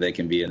them if they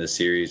can be in the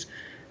series,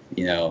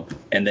 and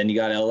then you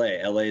got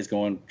LA. LA is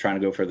trying to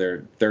go for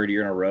their 3rd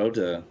year in a row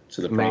to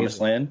the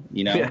promised land.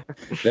 Yeah.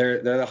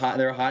 They're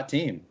a hot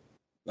team.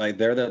 Like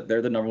they're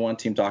the number one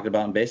team talked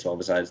about in baseball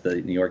besides the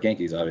New York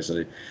Yankees,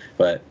 obviously.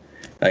 But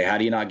like, how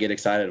do you not get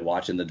excited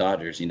watching the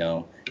Dodgers,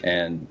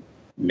 and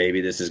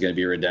maybe this is going to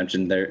be a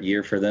redemption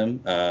year for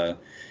them.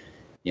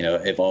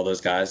 If all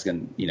those guys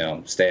can,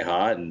 stay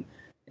hot and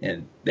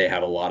they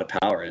have a lot of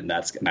power, and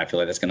I feel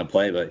like that's going to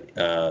play. But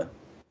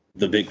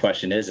the big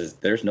question is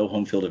there's no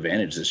home field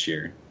advantage this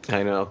year.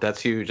 I know,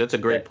 that's huge. That's a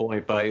great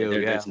point by you.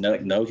 There's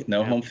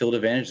no home field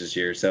advantage this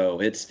year,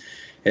 so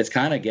it's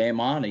kind of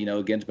game on,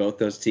 against both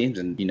those teams,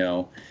 and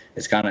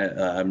it's kind of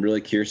I'm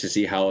really curious to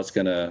see how it's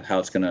gonna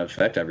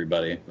affect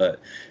everybody. But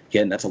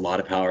again, that's a lot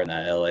of power in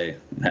that LA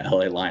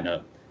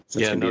lineup. So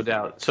yeah, no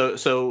doubt.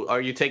 So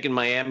are you taking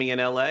Miami and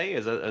LA?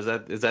 Is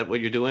that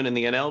what you're doing in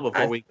the NL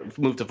before we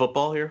move to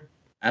football here?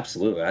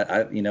 Absolutely.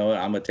 I'm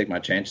gonna take my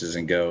chances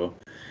and go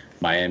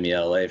Miami,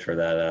 LA for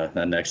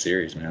that next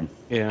series, man.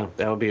 Yeah,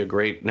 that would be a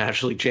great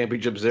National League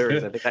Championship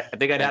series. I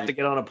think I'd have to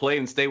get on a plane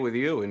and stay with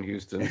you in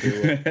Houston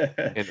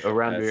and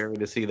around your area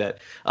to see that.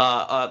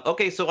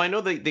 Okay, so I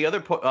know the other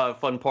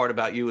fun part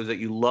about you is that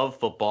you love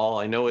football.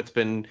 I know it's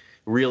been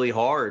really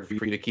hard for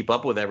you to keep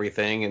up with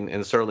everything,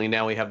 and certainly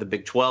now we have the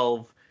Big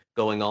 12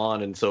 going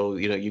on, and so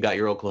you got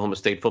your Oklahoma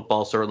State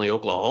football. Certainly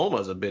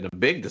Oklahoma's been a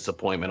big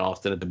disappointment,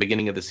 Austin, at the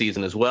beginning of the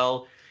season as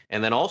well.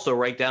 And then also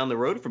right down the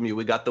road from you,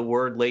 we got the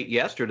word late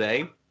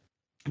yesterday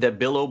that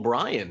Bill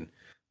O'Brien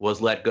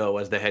was let go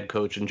as the head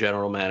coach and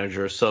general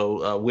manager.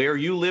 So where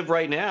you live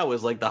right now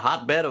is like the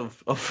hotbed of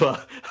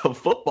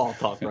football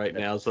talk right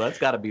now. So that's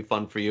got to be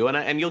fun for you.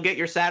 And you'll get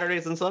your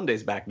Saturdays and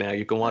Sundays back now.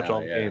 You can watch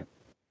all the games.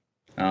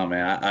 Oh,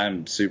 man,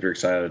 I'm super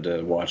excited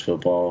to watch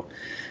football.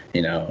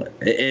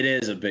 It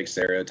is a big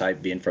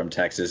stereotype being from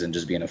Texas and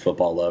just being a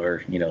football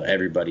lover.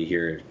 Everybody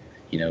here,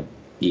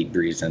 eat,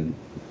 breathes, and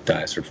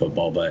dies for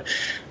football. But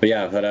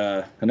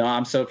no,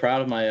 I'm so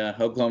proud of my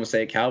Oklahoma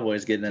State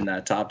Cowboys getting in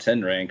that top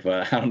 10 rank.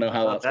 But I don't know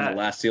how that's going to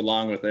last too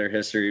long with their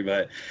history.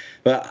 But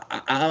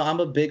I'm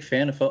a big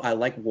fan of football. I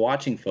like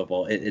watching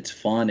football. It's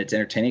fun. It's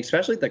entertaining,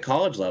 especially at the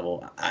college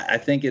level. I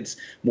think it's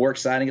more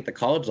exciting at the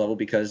college level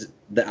because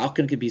the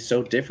outcome could be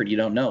so different. You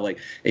don't know. Like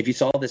if you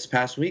saw this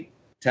past week,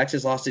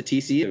 Texas lost to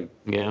TCU.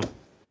 Yeah.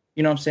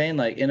 You know what I'm saying?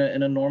 Like in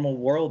a normal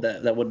world,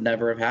 that would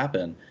never have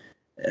happened.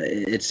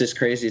 It's just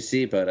crazy to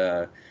see,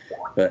 but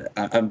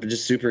I'm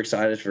just super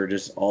excited for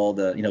just all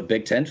the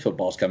Big Ten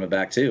football's coming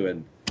back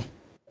too,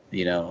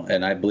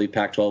 and I believe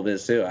Pac-12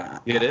 is too.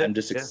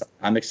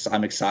 I'm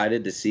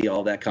excited to see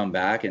all that come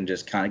back and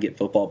just kind of get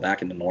football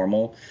back into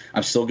normal.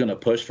 I'm still going to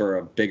push for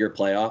a bigger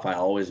playoff. I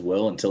always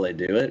will until they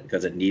do it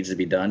because it needs to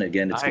be done.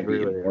 Again, it's going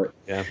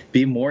to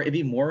be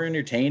more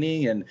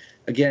entertaining, and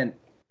again,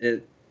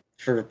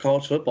 for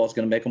college football, it's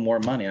going to make them more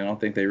money. I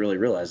don't think they really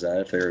realize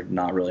that if they're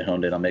not really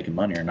honed in on making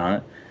money or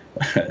not.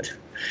 But,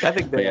 I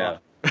think they are.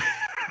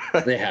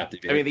 They have to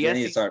be. I mean,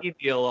 the SEC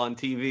deal on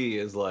TV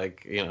is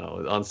like,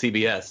 on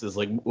CBS is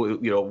like,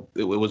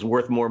 it was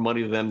worth more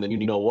money to them than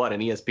what,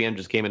 and ESPN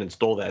just came in and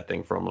stole that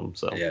thing from them.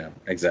 So yeah,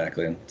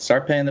 exactly.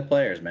 Start paying the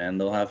players, man.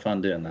 They'll have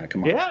fun doing that.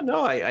 Come on. Yeah,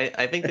 no,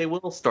 I think they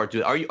will start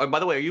doing. Are you? By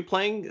the way, are you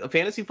playing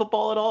fantasy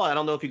football at all? I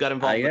don't know if you got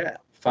involved. Yeah.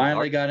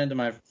 Finally got into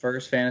my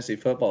first fantasy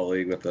football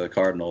league with the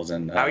Cardinals.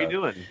 And how are you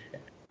doing?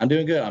 I'm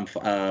doing good.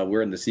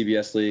 We're in the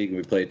CBS league.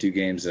 We play 2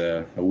 games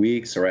a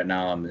week. So right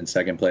now I'm in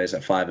second place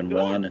at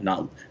 5-1.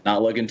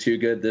 Not looking too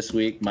good this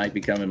week. Might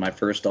be coming my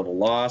first double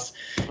loss.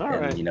 All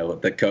right.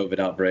 The COVID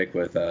outbreak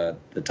with the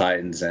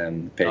Titans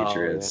and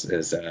Patriots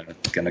is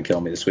going to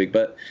kill me this week.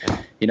 But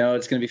it's going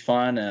to be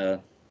fun.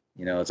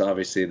 It's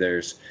obviously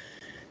there's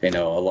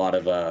a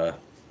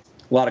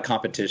lot of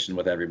competition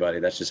with everybody.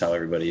 That's just how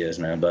everybody is,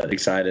 man. But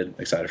excited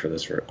for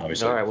this, for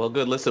obviously. All right, well,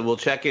 good. Listen, we'll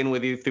check in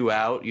with you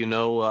throughout.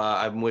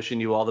 I'm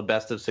wishing you all the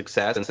best of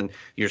success, and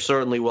you're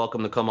certainly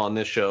welcome to come on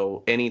this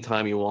show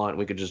anytime you want.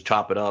 We could just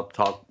chop it up,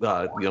 talk,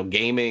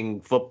 gaming,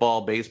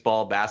 football,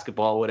 baseball,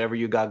 basketball, whatever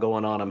you got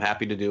going on. I'm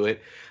happy to do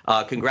it.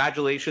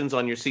 Congratulations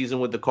on your season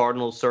with the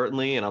Cardinals,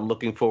 certainly, and I'm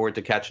looking forward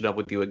to catching up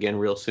with you again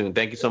real soon.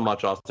 Thank you so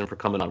much, Austin, for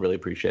coming on. Really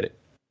appreciate it.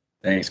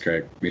 Thanks,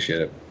 Craig.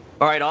 Appreciate it.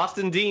 All right,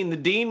 Austin Dean, the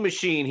Dean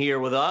Machine here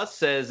with us,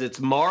 says it's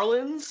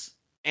Marlins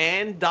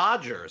and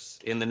Dodgers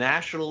in the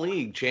National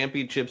League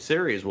Championship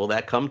Series. Will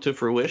that come to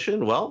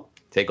fruition? Well,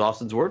 take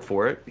Austin's word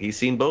for it. He's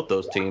seen both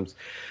those teams.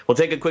 We'll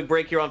take a quick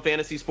break here on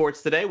Fantasy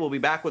Sports Today. We'll be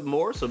back with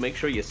more, so make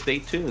sure you stay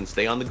tuned.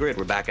 Stay on the grid.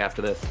 We're back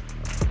after this.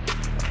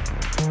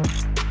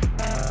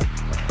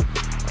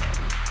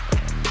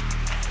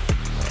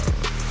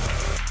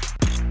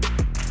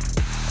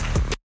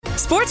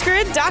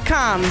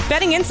 SportsGrid.com.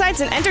 Betting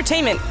insights and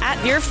entertainment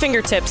at your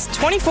fingertips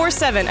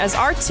 24/7 as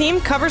our team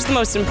covers the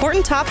most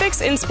important topics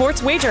in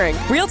sports wagering.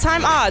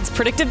 Real-time odds,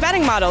 predictive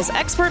betting models,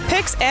 expert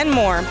picks, and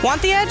more. Want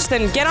the edge?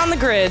 Then get on the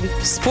grid.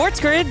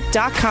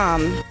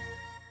 SportsGrid.com.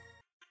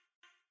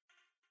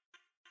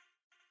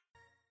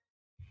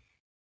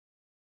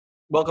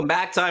 Welcome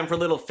back. Time for a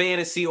little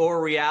fantasy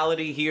or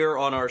reality here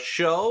on our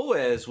show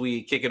as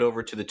we kick it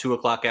over to the 2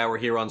 o'clock hour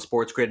here on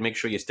Sports Grid. Make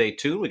sure you stay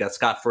tuned. We got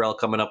Scott Farrell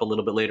coming up a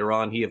little bit later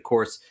on. He, of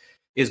course,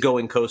 is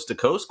going coast to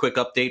coast. Quick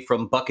update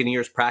from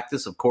Buccaneers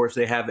practice. Of course,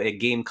 they have a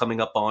game coming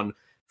up on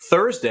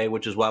Thursday,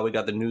 which is why we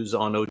got the news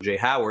on O.J.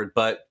 Howard.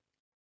 But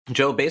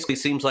Joe, basically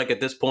seems like at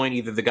this point,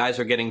 either the guys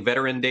are getting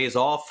veteran days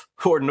off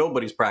or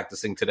nobody's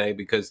practicing today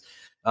because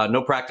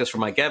no practice for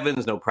Mike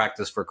Evans, no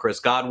practice for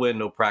Chris Godwin,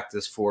 no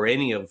practice for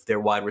any of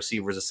their wide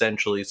receivers,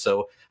 essentially.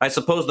 So I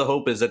suppose the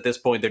hope is at this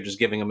point they're just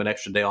giving them an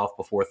extra day off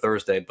before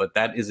Thursday, but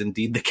that is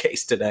indeed the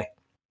case today.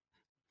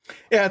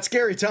 Yeah, it's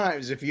scary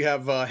times if you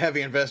have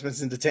heavy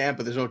investments into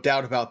Tampa. There's no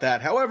doubt about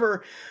that.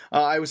 However,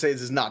 I would say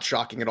this is not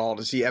shocking at all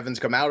to see Evans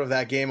come out of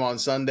that game on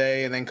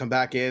Sunday and then come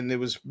back in. It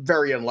was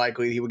very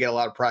unlikely he would get a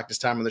lot of practice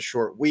time on the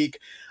short week.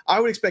 I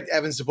would expect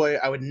Evans to play.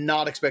 I would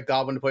not expect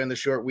Godwin to play on the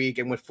short week.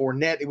 And with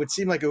Fournette, it would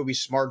seem like it would be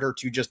smarter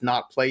to just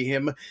not play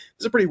him.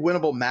 It's a pretty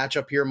winnable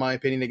matchup here, in my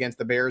opinion, against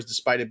the Bears,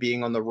 despite it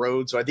being on the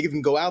road. So I think if you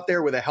can go out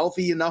there with a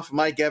healthy enough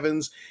Mike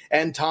Evans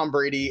and Tom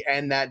Brady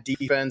and that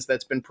defense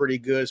that's been pretty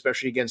good,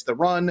 especially against the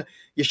run,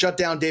 you shut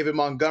down David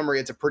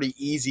Montgomery. It's a pretty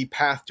easy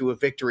path to a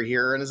victory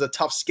here. And it's a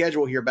tough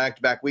schedule here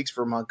back-to-back weeks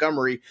for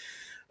Montgomery.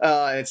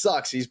 It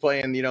sucks. He's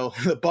playing, the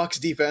Bucs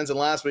defense, and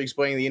last week he's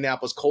playing the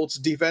Indianapolis Colts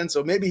defense.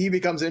 So maybe he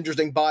becomes an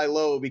interesting buy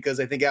low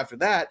because I think after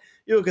that,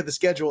 you look at the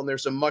schedule and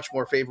there's some much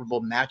more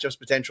favorable matchups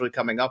potentially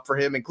coming up for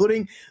him,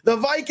 including the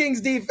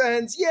Vikings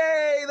defense.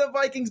 Yay! The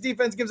Vikings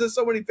defense gives us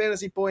so many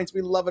fantasy points.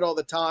 We love it all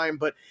the time.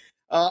 But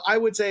I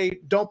would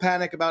say don't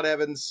panic about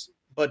Evans,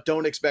 but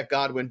don't expect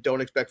Godwin. Don't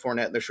expect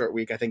Fournette in the short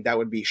week. I think that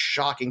would be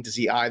shocking to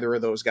see either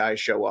of those guys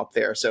show up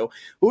there. So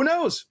who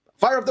knows?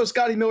 Fire up those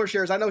Scotty Miller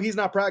shares. I know he's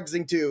not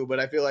practicing too, but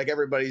I feel like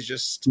everybody's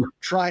just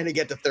trying to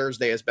get to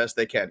Thursday as best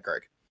they can,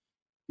 Craig.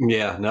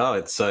 Yeah, no,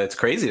 it's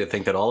crazy to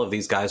think that all of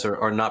these guys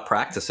are not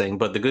practicing.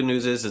 But the good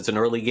news is it's an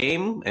early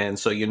game, and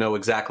so you know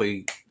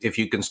exactly if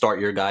you can start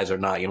your guys or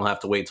not. You don't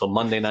have to wait till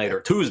Monday night or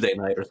Tuesday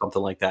night or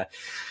something like that.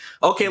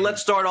 Okay,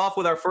 let's start off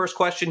with our first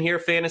question here,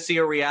 fantasy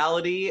or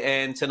reality.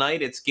 And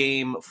tonight it's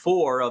game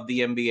 4 of the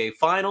NBA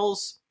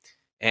Finals.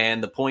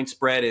 And the point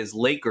spread is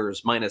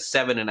Lakers minus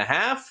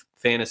 7.5.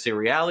 Fantasy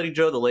reality,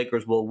 Joe, the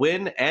Lakers will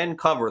win and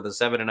cover the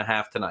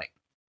 7.5 tonight.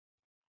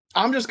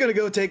 I'm just going to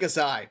go take a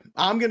side.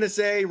 I'm going to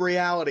say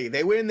reality.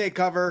 They win, they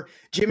cover.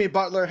 Jimmy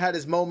Butler had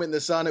his moment in the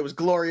sun. It was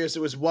glorious.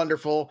 It was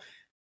wonderful.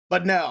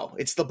 But no,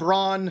 it's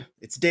LeBron,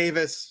 it's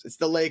Davis, it's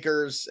the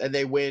Lakers, and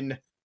they win,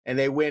 and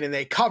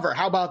they cover.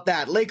 How about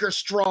that? Lakers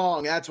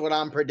strong. That's what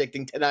I'm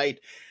predicting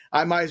tonight.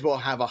 I might as well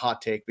have a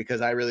hot take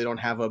because I really don't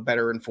have a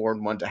better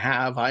informed one to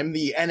have. I'm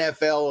the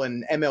NFL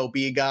and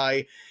MLB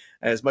guy.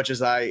 As much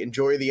as I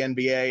enjoy the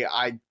NBA,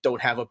 I don't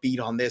have a beat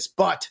on this,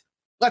 but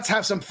let's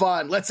have some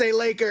fun. Let's say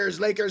Lakers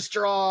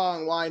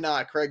strong. Why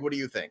not? Craig, what do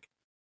you think?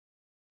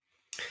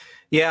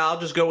 Yeah, I'll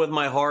just go with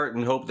my heart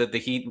and hope that the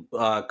Heat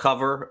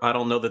cover. I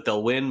don't know that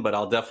they'll win, but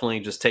I'll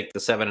definitely just take the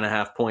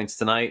 7.5 points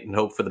tonight and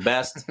hope for the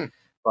best.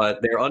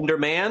 But they're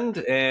undermanned,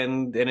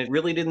 and it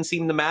really didn't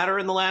seem to matter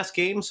in the last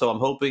game. So I'm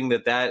hoping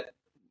that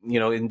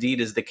indeed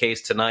is the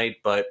case tonight.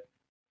 But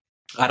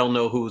I don't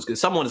know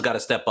someone's got to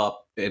step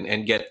up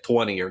and get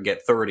 20 or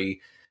get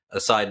 30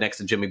 aside next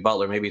to Jimmy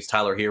Butler. Maybe it's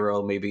Tyler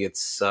Hero. Maybe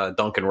it's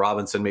Duncan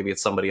Robinson. Maybe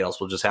it's somebody else.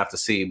 We'll just have to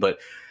see. But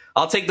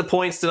I'll take the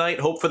points tonight.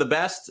 Hope for the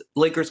best.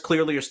 Lakers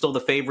clearly are still the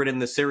favorite in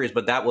this series,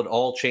 but that would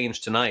all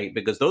change tonight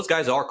because those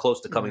guys are close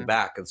to coming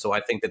back. And so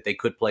I think that they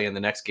could play in the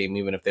next game,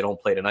 even if they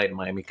don't play tonight, and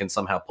Miami can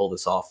somehow pull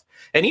this off.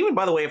 And even,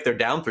 by the way, if they're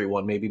down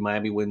 3-1, maybe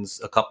Miami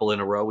wins a couple in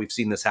a row. We've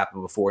seen this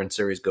happen before in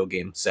Series Go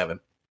Game 7.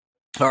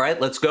 All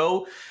right, let's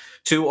go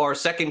to our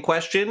second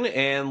question,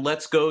 and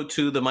let's go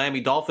to the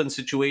Miami Dolphins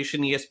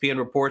situation. ESPN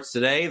reports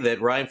today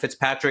that Ryan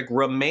Fitzpatrick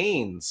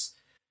remains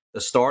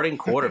the starting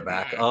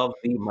quarterback of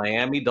the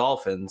Miami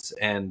Dolphins.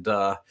 And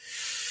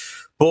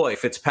boy,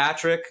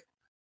 Fitzpatrick,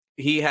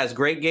 he has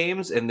great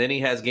games, and then he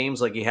has games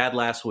like he had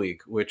last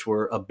week, which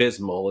were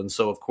abysmal. And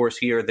so, of course,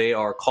 here they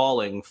are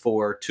calling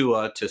for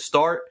Tua to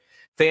start.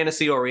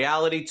 Fantasy or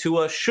reality,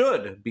 Tua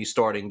should be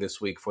starting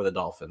this week for the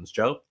Dolphins.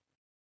 Joe?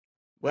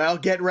 Well,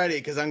 get ready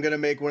because I'm going to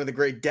make one of the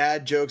great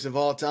dad jokes of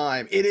all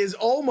time. It is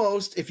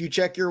almost, if you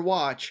check your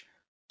watch,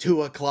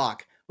 2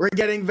 o'clock. We're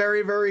getting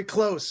very, very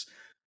close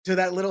to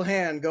that little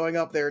hand going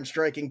up there and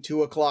striking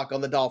 2 o'clock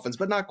on the Dolphins,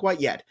 but not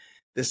quite yet.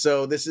 This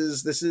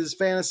is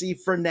fantasy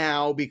for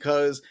now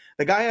because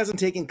the guy hasn't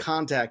taken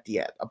contact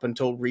yet up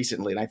until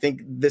recently. And I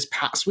think this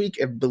past week,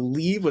 I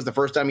believe, was the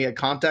first time he had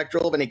contact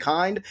drill of any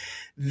kind.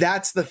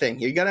 That's the thing.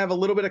 You got to have a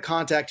little bit of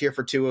contact here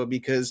for Tua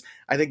because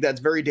I think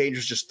that's very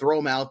dangerous. Just throw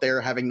him out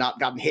there having not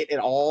gotten hit at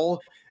all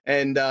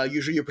And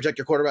usually you protect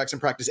your quarterbacks in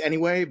practice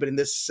anyway. But in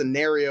this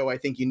scenario, I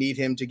think you need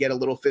him to get a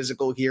little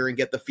physical here and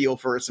get the feel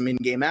for some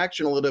in-game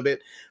action a little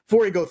bit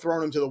before you go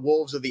throwing him to the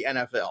wolves of the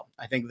NFL.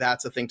 I think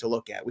that's a thing to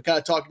look at. We kind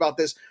of talked about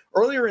this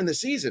earlier in the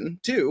season,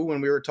 too,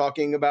 when we were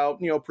talking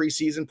about,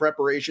 preseason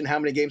preparation, how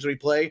many games would he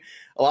play?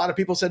 A lot of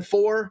people said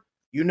 4.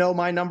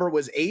 My number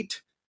was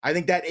 8. I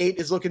think that 8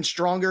 is looking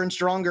stronger and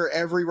stronger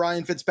every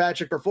Ryan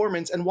Fitzpatrick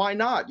performance. And why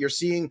not? You're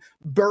seeing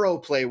Burrow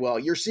play well.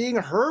 You're seeing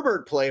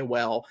Herbert play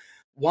well.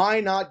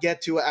 Why not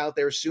get to out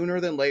there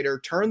sooner than later,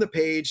 turn the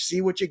page, see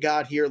what you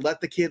got here,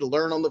 let the kid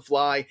learn on the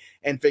fly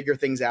and figure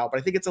things out. But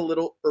I think it's a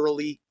little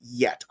early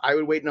yet. I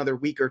would wait another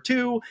week or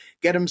two,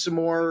 get him some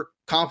more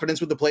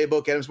confidence with the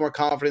playbook, get him some more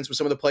confidence with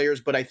some of the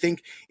players. But I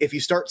think if you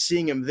start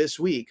seeing him this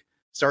week,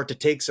 start to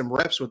take some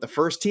reps with the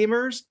first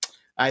teamers,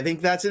 I think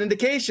that's an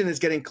indication it's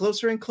getting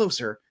closer and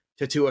closer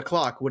to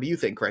 2:00. What do you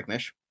think, Craig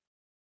Mish?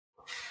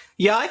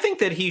 Yeah, I think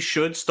that he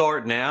should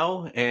start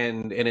now,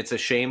 and it's a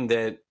shame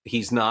that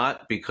he's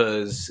not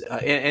because,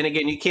 and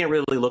again, you can't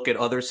really look at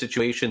other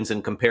situations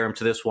and compare him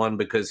to this one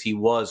because he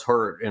was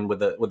hurt and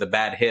with a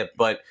bad hip.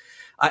 But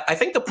I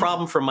think the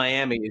problem for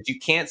Miami is you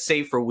can't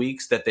say for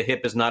weeks that the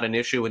hip is not an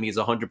issue and he's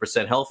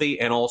 100% healthy,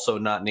 and also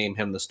not name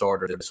him the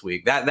starter this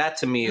week. That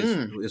to me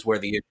is where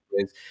the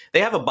issue is. They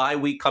have a bye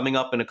week coming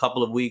up in a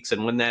couple of weeks,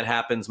 and when that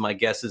happens, my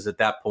guess is at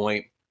that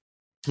point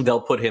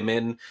they'll put him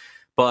in.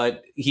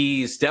 But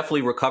he's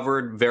definitely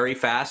recovered very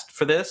fast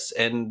for this,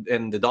 and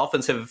the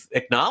Dolphins have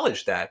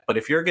acknowledged that. But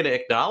if you're going to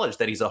acknowledge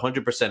that he's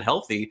 100%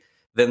 healthy,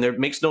 then there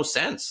makes no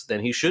sense.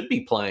 Then he should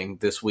be playing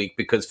this week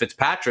because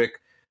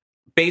Fitzpatrick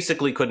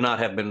basically could not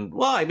have been,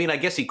 well, I mean, I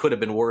guess he could have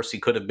been worse. He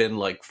could have been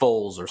like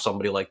Foles or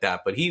somebody like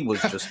that, but he was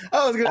just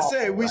I was going to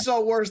say, we saw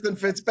worse than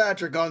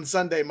Fitzpatrick on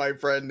Sunday, my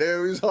friend.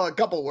 We saw a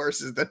couple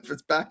worses than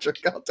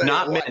Fitzpatrick. I'll tell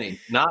not you what.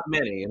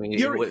 many. I mean,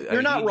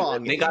 you're not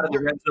wrong. They got in the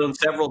red zone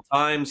several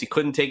times. He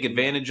couldn't take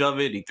advantage of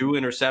it. He threw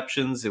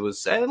interceptions. It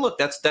was, and look,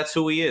 that's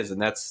who he is,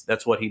 and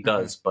that's what he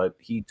does. But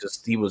he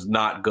was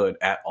not good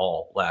at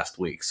all last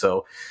week.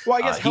 So, well,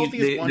 I guess healthy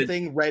is one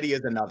thing, ready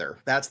is another.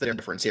 That's the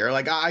difference here.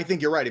 Like, I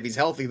think you're right. If he's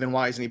healthy, then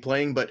why isn't he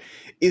playing? But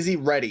is he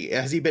ready?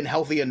 Has he been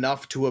healthy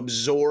enough to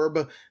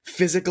absorb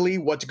physically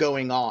what's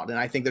going on? And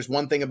I think there's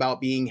one thing about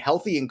being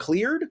healthy and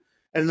cleared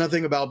and another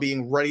thing about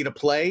being ready to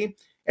play.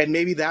 And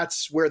maybe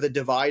that's where the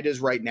divide is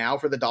right now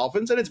for the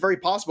Dolphins. And it's very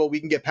possible we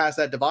can get past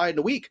that divide in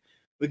a week.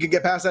 We can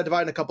get past that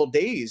divide in a couple of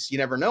days. You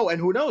never know. And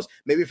who knows?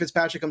 Maybe if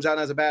Fitzpatrick comes out and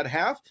has a bad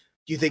half,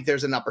 do you think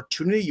there's an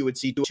opportunity you would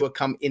see Tua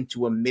come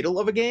into a middle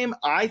of a game?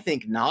 I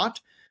think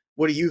not.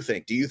 What do you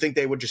think? Do you think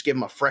they would just give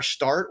him a fresh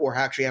start or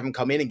actually have him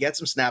come in and get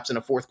some snaps in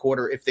a fourth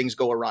quarter if things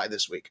go awry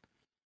this week?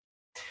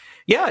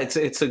 Yeah,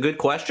 it's a good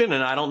question,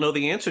 and I don't know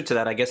the answer to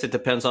that. I guess it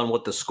depends on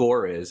what the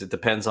score is. It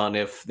depends on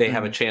if they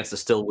have a chance to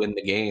still win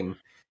the game.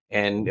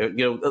 And,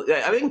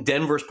 I think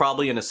Denver's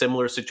probably in a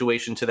similar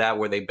situation to that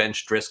where they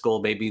benched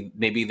Driscoll.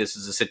 Maybe this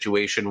is a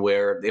situation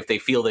where if they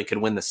feel they can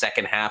win the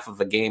second half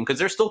of a game, because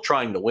they're still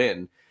trying to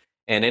win.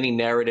 And any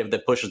narrative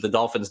that pushes the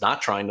Dolphins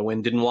not trying to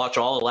win didn't watch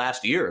all of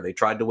last year. They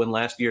tried to win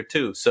last year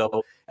too.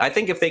 So I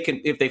think if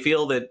they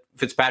feel that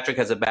Fitzpatrick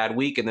has a bad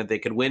week and that they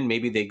could win,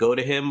 maybe they go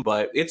to him.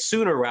 But it's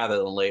sooner rather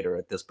than later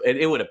at this.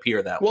 It would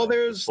appear that way. Well,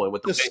 there's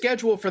the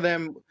schedule for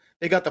them.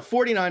 They got the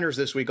 49ers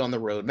this week on the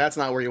road. And that's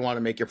not where you want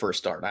to make your first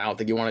start. I don't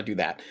think you want to do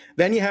that.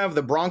 Then you have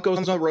the Broncos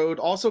on the road.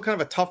 Also kind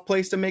of a tough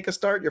place to make a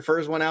start. Your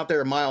first one out there,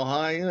 a mile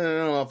high. I don't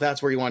know if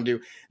that's where you want to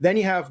do. Then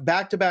you have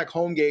back-to-back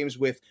home games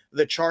with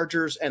the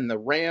Chargers and the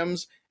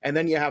Rams. And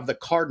then you have the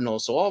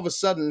Cardinals. So all of a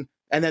sudden,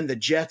 and then the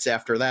Jets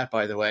after that,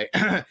 by the way.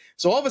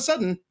 So all of a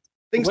sudden,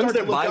 things start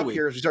to look up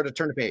here as we start to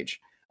turn the page.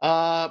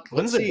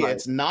 Let's see.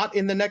 It's not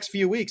in the next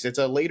few weeks. It's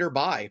a later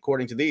bye,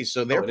 according to these.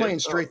 So they're playing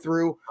straight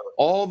through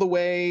all the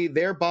way.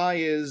 Their bye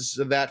is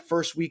that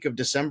first week of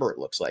December, it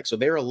looks like. So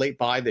they're a late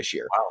bye this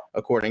year,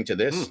 according to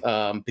this.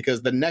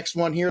 Because the next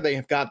one here, they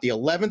have got the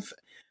 11th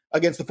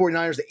against the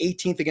 49ers, the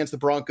 18th against the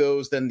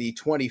Broncos, then the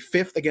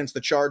 25th against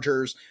the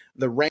Chargers,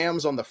 the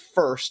Rams on the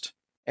 1st.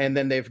 And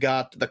then they've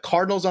got the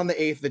Cardinals on the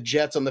 8th, the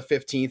Jets on the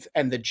 15th,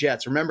 and the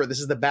Jets. Remember, this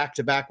is the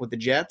back-to-back with the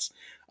Jets.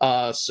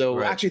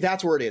 Actually,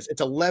 that's where it is.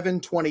 It's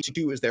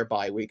 11-22 is their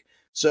bye week.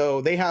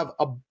 So they have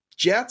a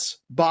Jets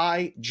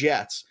by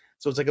Jets.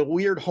 So it's like a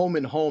weird home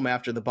and home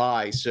after the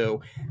bye.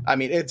 So, I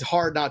mean, it's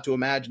hard not to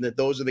imagine that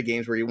those are the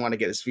games where you want to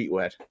get his feet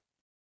wet.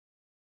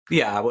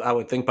 Yeah, I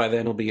would think by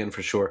then he'll be in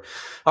for sure.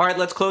 All right,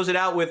 let's close it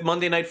out with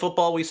Monday Night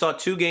Football. We saw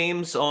 2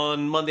 games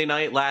on Monday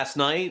night last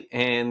night,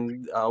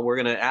 and we're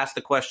going to ask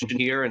the question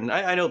here. And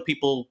I know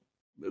people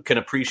can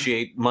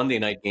appreciate Monday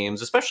night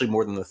games, especially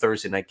more than the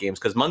Thursday night games,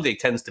 because Monday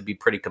tends to be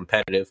pretty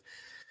competitive.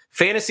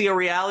 Fantasy or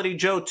reality,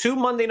 Joe? 2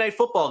 Monday Night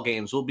Football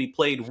games will be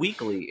played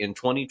weekly in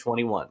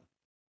 2021.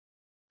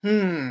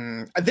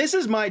 This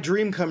is my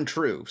dream come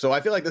true. So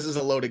I feel like this is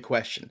a loaded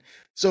question.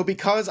 So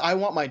because I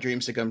want my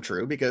dreams to come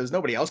true, because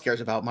nobody else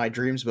cares about my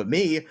dreams but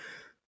me,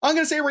 I'm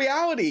going to say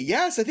reality.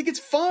 Yes, I think it's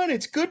fun.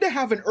 It's good to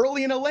have an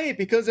early and a late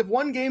because if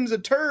one game's a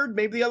turd,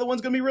 maybe the other one's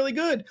going to be really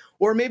good.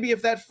 Or maybe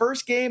if that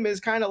first game is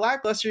kind of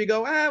lackluster, you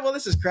go, well,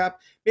 this is crap.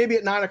 Maybe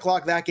at 9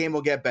 o'clock, that game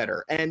will get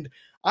better. And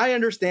I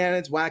understand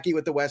it's wacky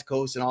with the West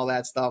Coast and all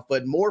that stuff,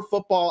 but more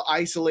football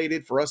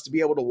isolated for us to be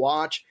able to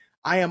watch,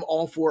 I am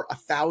all for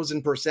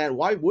 1,000%.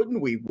 Why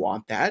wouldn't we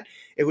want that?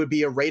 It would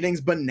be a ratings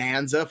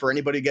bonanza for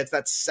anybody who gets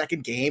that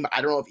second game.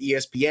 I don't know if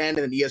ESPN and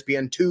then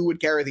ESPN2 would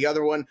carry the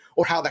other one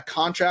or how the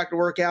contract would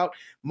work out.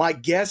 My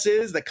guess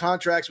is the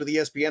contracts with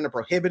ESPN are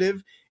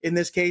prohibitive in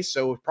this case,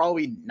 so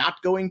probably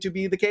not going to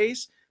be the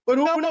case. But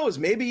who knows?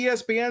 Maybe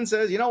ESPN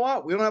says, you know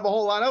what? We don't have a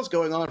whole lot else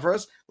going on for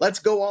us. Let's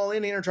go all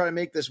in here and try to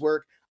make this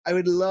work. I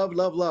would love,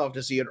 love, love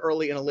to see an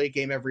early and a late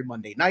game every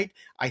Monday night.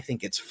 I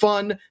think it's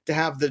fun to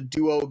have the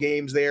duo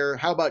games there.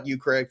 How about you,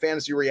 Craig?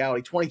 Fantasy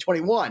Reality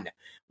 2021.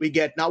 We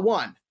get not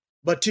one,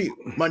 but two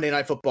Monday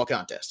Night Football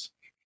contests.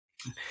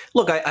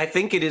 Look, I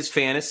think it is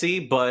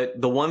fantasy,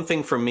 but the one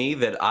thing for me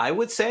that I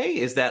would say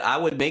is that I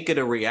would make it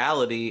a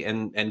reality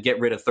and get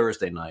rid of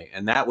Thursday night.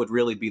 And that would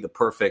really be the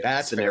perfect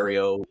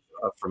scenario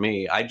for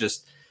me.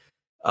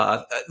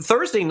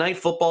 Thursday night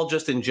football,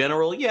 just in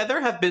general, yeah,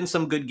 there have been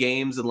some good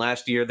games. And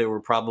last year, there were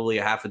probably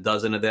a half a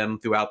dozen of them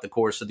throughout the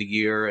course of the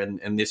year.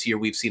 And this year,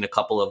 we've seen a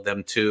couple of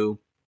them, too.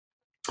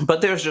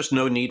 But there's just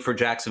no need for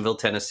Jacksonville,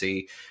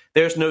 Tennessee.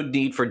 There's no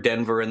need for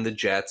Denver and the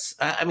Jets.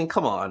 I mean,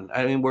 come on.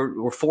 I mean,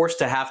 we're forced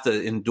to have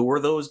to endure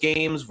those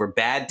games. We're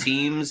bad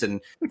teams. And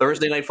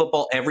Thursday night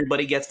football,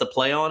 everybody gets to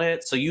play on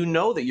it. So you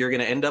know that you're going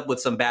to end up with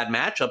some bad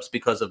matchups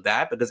because of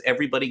that, because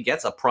everybody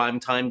gets a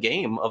primetime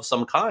game of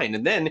some kind.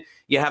 And then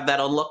you have that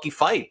unlucky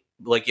fight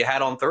like you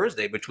had on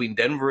Thursday between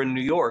Denver and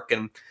New York.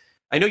 And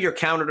I know your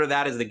counter to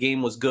that is the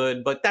game was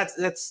good, but that's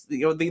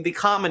the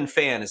common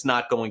fan is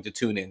not going to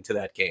tune into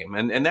that game.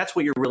 And that's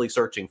what you're really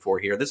searching for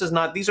here. These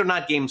are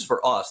not games for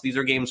us. These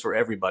are games for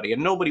everybody.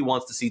 And nobody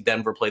wants to see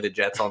Denver play the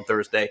Jets on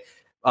Thursday.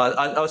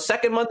 A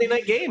second Monday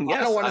night game. Yes,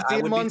 I don't want to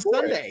see them on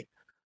Sunday.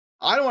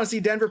 I don't want to see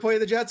Denver play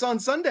the Jets on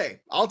Sunday.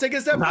 I'll take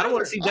a step further. I don't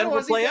want to see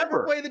Denver play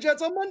ever. Play the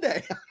Jets on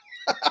Monday.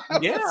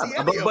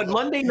 But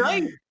Monday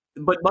night.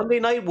 But Monday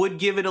night would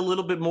give it a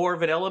little bit more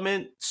of an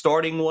element,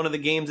 starting one of the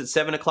games at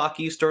 7 o'clock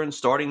Eastern,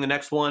 starting the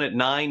next one at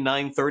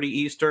 9:30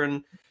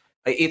 Eastern.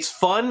 It's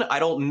fun. I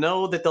don't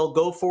know that they'll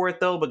go for it,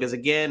 though, because,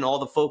 again, all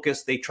the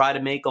focus they try to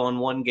make on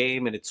one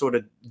game, and it sort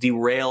of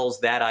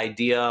derails that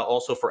idea.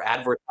 Also for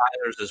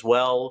advertisers as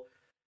well.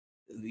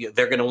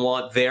 They're going to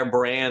want their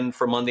brand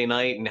for Monday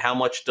night, and how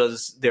much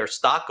does their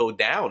stock go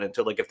down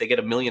until, like, if they get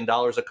 $1 million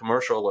a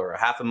commercial or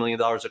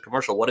 $500,000 a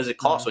commercial, what does it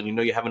cost when you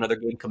know you have another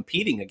game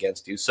competing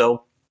against you?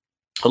 So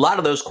a lot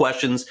of those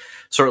questions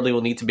certainly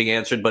will need to be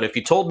answered. But if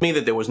you told me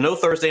that there was no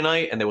Thursday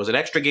night and there was an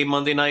extra game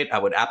Monday night, I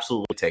would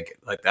absolutely take it.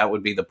 Like, that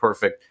would be the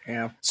perfect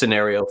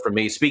scenario for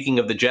me. Speaking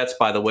of the Jets,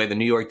 by the way, the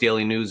New York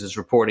Daily News is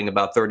reporting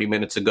about 30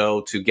 minutes ago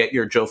to get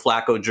your Joe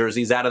Flacco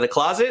jerseys out of the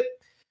closet,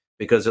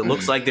 because it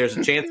looks like there's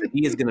a chance that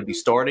he is going to be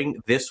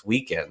starting this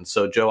weekend.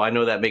 So, Joe, I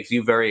know that makes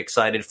you very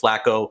excited.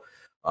 Flacco,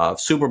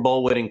 Super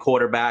Bowl winning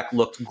quarterback,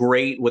 looked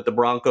great with the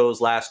Broncos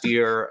last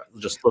year.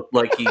 Just looked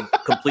like he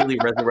completely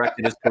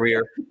resurrected his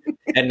career.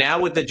 And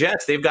now with the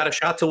Jets, they've got a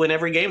shot to win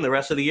every game the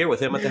rest of the year with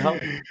him at the helm.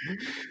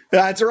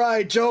 That's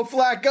right. Joe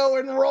Flacco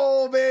and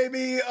roll,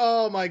 baby.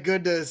 Oh, my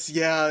goodness.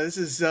 Yeah, this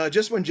is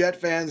just when Jet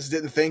fans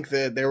didn't think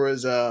that there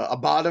was a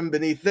bottom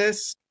beneath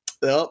this.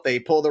 Well, they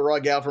pull the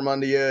rug out from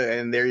under you,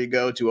 and there you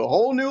go to a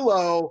whole new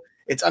low.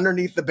 It's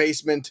underneath the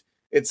basement.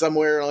 It's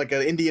somewhere like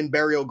an Indian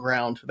burial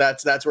ground.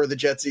 That's where the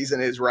Jet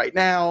season is right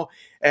now.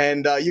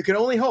 And you can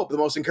only hope. The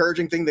most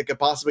encouraging thing that could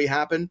possibly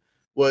happen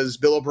was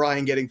Bill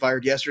O'Brien getting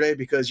fired yesterday,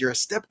 because you're a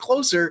step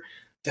closer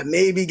to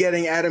maybe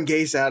getting Adam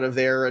Gase out of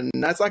there. And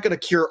that's not going to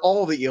cure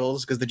all the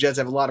ills, because the Jets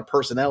have a lot of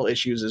personnel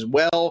issues as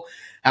well.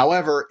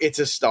 However, it's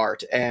a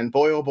start. And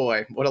boy, oh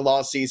boy, what a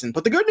lost season.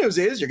 But the good news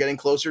is you're getting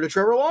closer to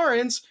Trevor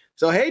Lawrence.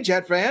 So, hey,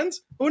 Jet fans,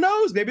 who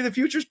knows? Maybe the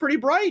future's pretty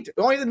bright.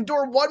 We only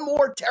endure one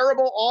more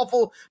terrible,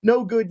 awful,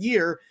 no good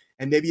year,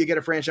 and maybe you get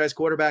a franchise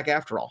quarterback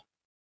after all.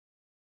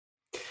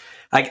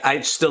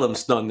 I still am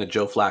stunned that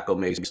Joe Flacco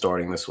may be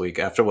starting this week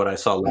after what I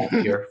saw last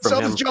year from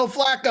him. So is Joe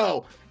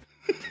Flacco.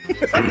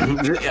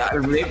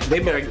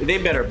 they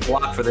better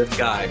block for this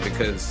guy,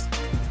 because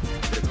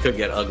it could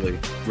get ugly,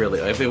 really.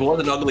 If it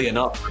wasn't ugly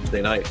enough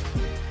Thursday night.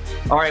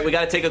 All right, we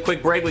got to take a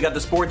quick break. We got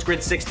the Sports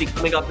Grid 60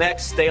 coming up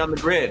next. Stay on the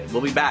grid.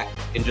 We'll be back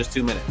in just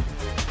 2 minutes.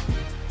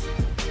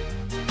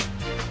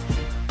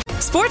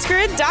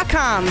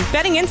 SportsGrid.com.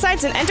 Betting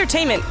insights and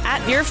entertainment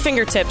at your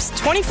fingertips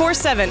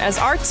 24/7 as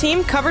our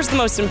team covers the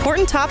most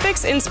important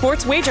topics in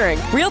sports wagering.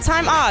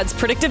 Real-time odds,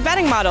 predictive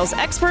betting models,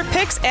 expert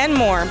picks, and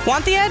more.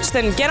 Want the edge?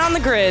 Then get on the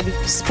grid.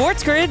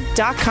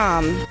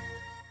 SportsGrid.com.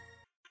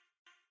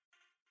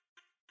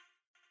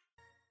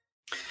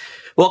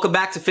 Welcome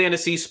back to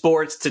Fantasy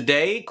Sports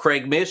Today.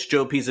 Craig Mish,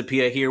 Joe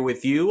Pisapia here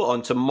with you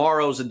on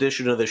tomorrow's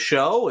edition of the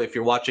show. If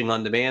you're watching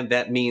on demand,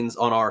 that means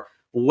on our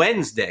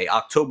Wednesday,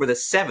 October the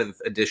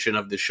 7th edition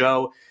of the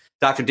show.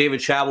 Dr. David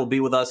Chow will be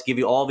with us, give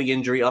you all the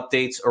injury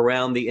updates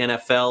around the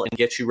NFL and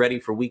get you ready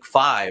for week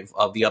 5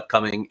 of the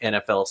upcoming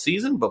NFL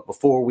season. But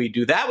before we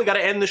do that, we got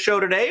to end the show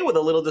today with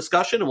a little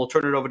discussion, and we'll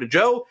turn it over to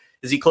Joe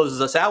as he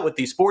closes us out with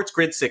the Sports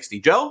Grid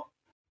 60. Joe?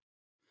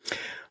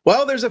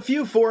 Well, there's a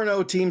few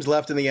 4-0 teams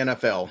left in the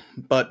NFL,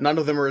 but none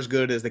of them are as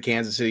good as the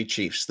Kansas City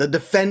Chiefs. The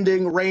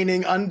defending,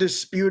 reigning,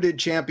 undisputed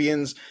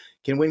champions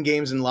can win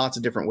games in lots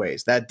of different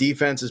ways. That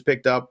defense has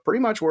picked up pretty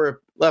much where it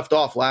left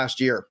off last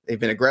year. They've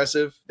been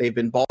aggressive. They've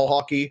been ball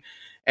hockey.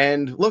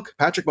 And look,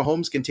 Patrick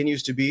Mahomes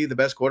continues to be the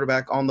best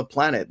quarterback on the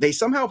planet. They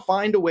somehow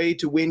find a way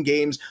to win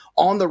games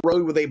on the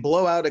road where they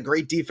blow out a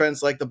great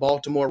defense like the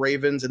Baltimore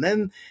Ravens, and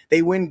then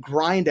they win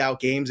grind out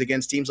games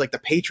against teams like the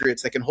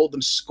Patriots that can hold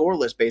them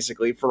scoreless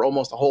basically for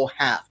almost a whole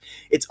half.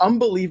 It's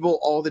unbelievable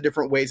all the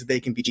different ways that they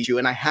can beat you,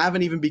 and I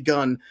haven't even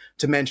begun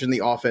to mention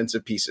the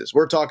offensive pieces.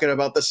 We're talking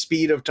about the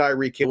speed of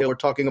Tyreek Hill. We're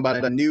talking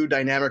about a new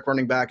dynamic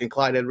running back in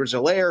Clyde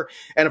Edwards-Helaire,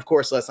 and of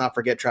course, let's not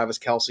forget Travis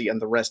Kelce and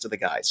the rest of the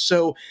guys.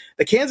 So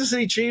the Kansas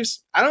City Chiefs,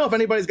 I don't know if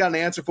anybody's got an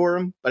answer for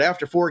them, but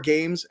after 4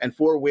 games and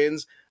 4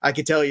 wins, I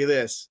can tell you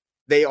this: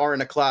 they are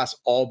in a class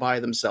all by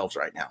themselves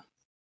right now.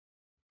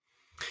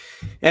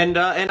 And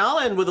I'll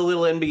end with a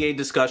little NBA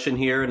discussion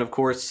here. And of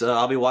course,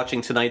 I'll be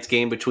watching tonight's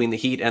game between the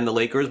Heat and the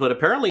Lakers, but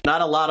apparently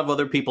not a lot of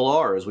other people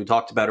are. As we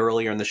talked about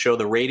earlier in the show,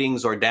 the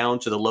ratings are down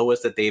to the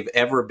lowest that they've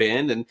ever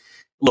been. And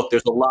look,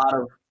 there's a lot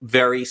of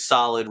very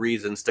solid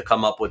reasons to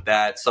come up with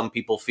that. Some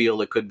people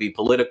feel it could be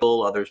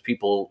political. Others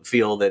people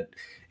feel that,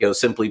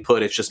 simply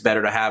put, it's just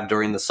better to have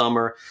during the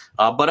summer.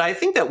 But I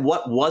think that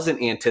what wasn't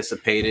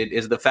anticipated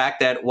is the fact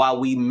that while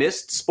we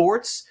missed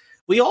sports,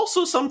 we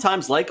also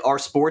sometimes like our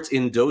sports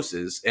in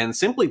doses. And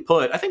simply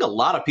put, I think a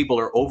lot of people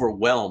are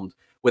overwhelmed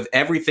with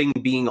everything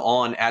being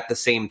on at the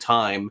same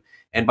time.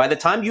 And by the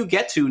time you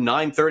get to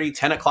 9:30,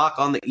 10 o'clock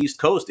on the East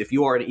Coast, if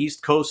you are an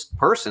East Coast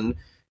person,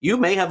 you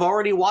may have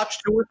already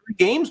watched 2 or 3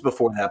 games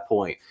before that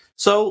point.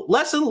 So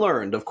lesson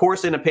learned. Of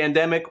course, in a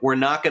pandemic, we're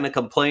not going to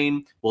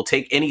complain. We'll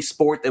take any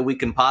sport that we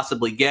can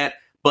possibly get.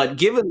 But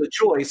given the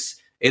choice,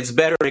 it's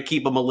better to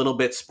keep them a little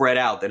bit spread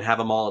out than have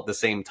them all at the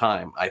same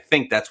time. I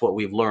think that's what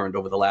we've learned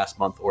over the last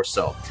month or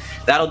so.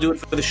 That'll do it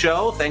for the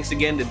show. Thanks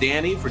again to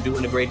Danny for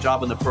doing a great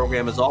job on the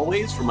program as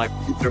always. For my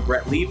producer,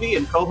 Brett Levy,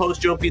 and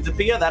co-host Joe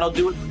Pizzapia, that'll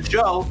do it for the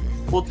show.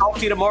 We'll talk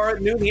to you tomorrow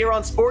at noon here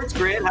on Sports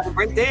Grid. Have a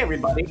great day,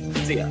 everybody.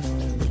 See ya.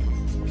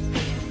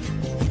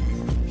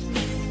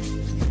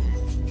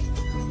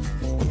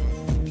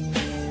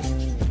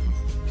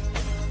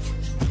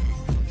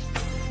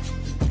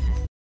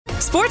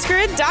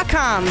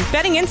 SportsGrid.com.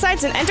 Betting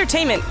insights and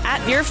entertainment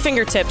at your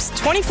fingertips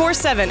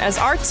 24/7 as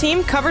our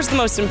team covers the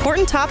most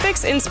important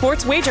topics in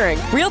sports wagering.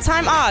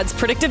 Real-time odds,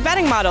 predictive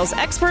betting models,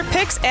 expert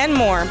picks, and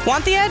more.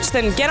 Want the edge?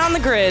 Then get on the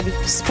grid.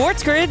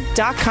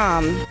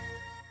 SportsGrid.com.